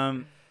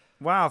 Wow,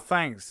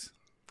 thanks.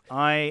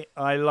 I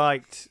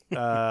liked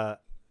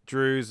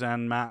Drew's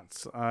and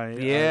Matt's.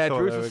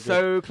 Drew's was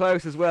so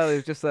close as well. It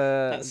was just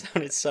that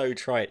sounded so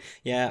trite.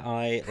 Yeah,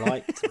 I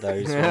liked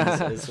those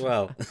ones as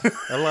well.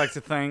 I'd like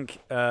to thank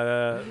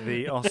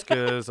the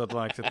Oscars. I'd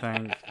like to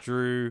thank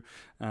Drew.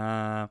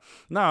 No,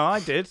 I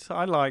did.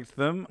 I liked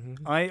them.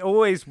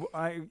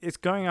 Mm-hmm. It's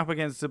going up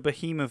against the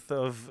behemoth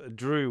of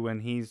Drew when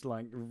he's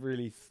like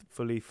really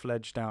fully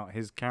fledged out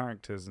his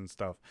characters and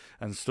stuff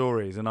and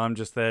stories, and I'm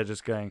just there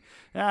just going,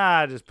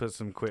 just put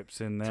some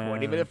quips in there.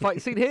 20-minute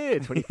fight scene here,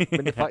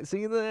 20-minute fight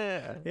scene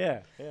there.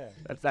 Yeah.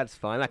 That's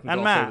fine. I can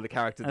and gloss Matt over the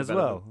character as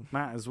well.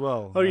 Matt as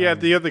well. Oh yeah,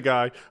 the other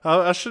guy.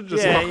 I should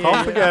just knock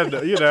off again.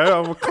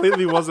 I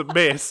clearly wasn't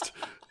missed.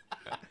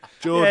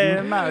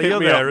 Jordan, Matt, hit you're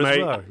me there up, as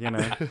mate. well.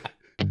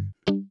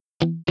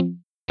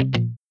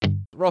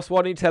 Ross,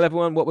 why don't you tell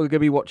everyone what we're going to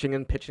be watching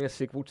and pitching a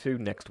sequel to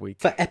next week?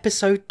 For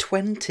episode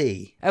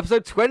 20.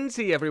 Episode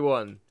 20,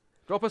 everyone.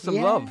 Drop us some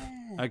love.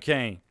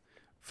 Okay.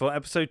 For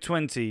episode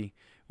 20,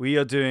 we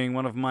are doing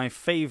one of my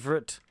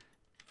favourite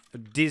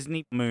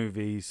Disney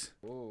movies.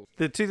 Whoa.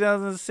 The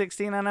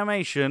 2016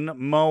 animation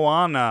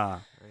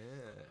Moana.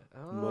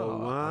 Oh,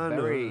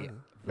 Moana.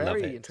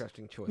 very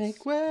interesting choice.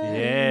 Make way.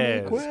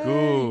 Yeah, make it's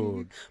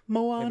good.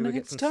 Moana, Maybe we'll get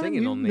it's some time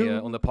singing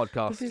on the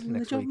podcast the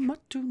next village week. of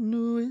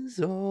Matunu is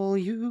all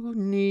you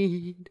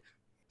need.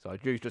 So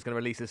Drew's just going to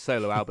release his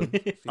solo album.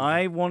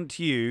 I want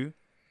you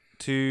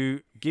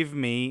to give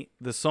me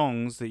the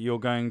songs that you're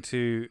going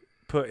to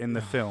put in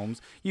the films.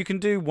 You can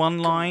do one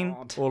line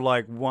or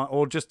like one,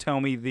 or just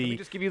tell me the. Let me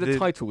just give you the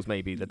titles,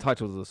 maybe the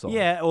titles of the song.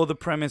 Yeah, or the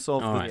premise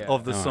of the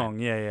All song.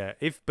 right. Yeah.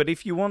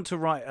 If you want to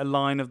write a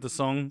line of the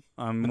song,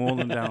 I'm more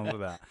than down with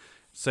that.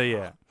 So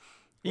yeah,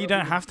 you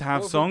don't have to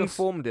have what songs. If we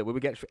performed it, would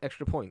we get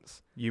extra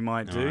points? You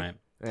might do. Right.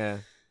 Yeah,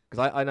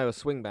 because I know a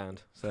swing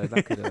band, so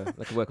that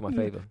could work in my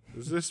favour.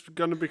 Is this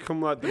going to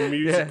become like the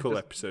musical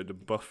episode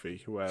of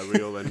Buffy, where we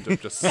all end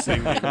up just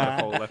singing the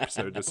whole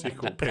episode a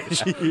sequel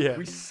pitch? Yeah.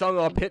 We sung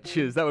our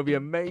pitches. That would be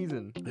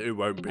amazing. It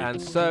won't be.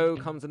 And so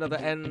comes another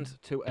end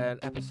to an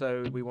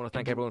episode. We want to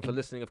thank everyone for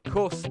listening, of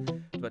course.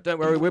 But don't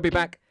worry, we'll be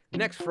back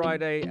next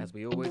Friday, as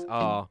we always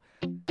are.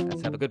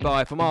 Let's have a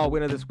goodbye from our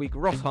winner this week,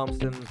 Ross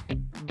Harmston.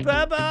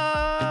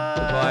 Bye-bye.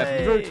 Goodbye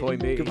from Drew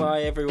Toynbee.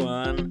 Goodbye,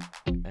 everyone.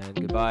 And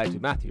goodbye to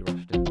Matthew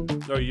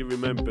Rushton. Oh, you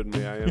remembered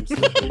me. I am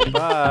still here.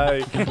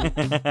 Bye.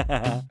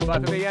 Bye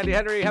for me, Andy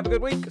Henry. Have a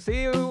good week.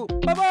 See you.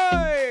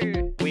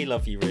 Bye-bye. We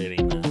love you, really.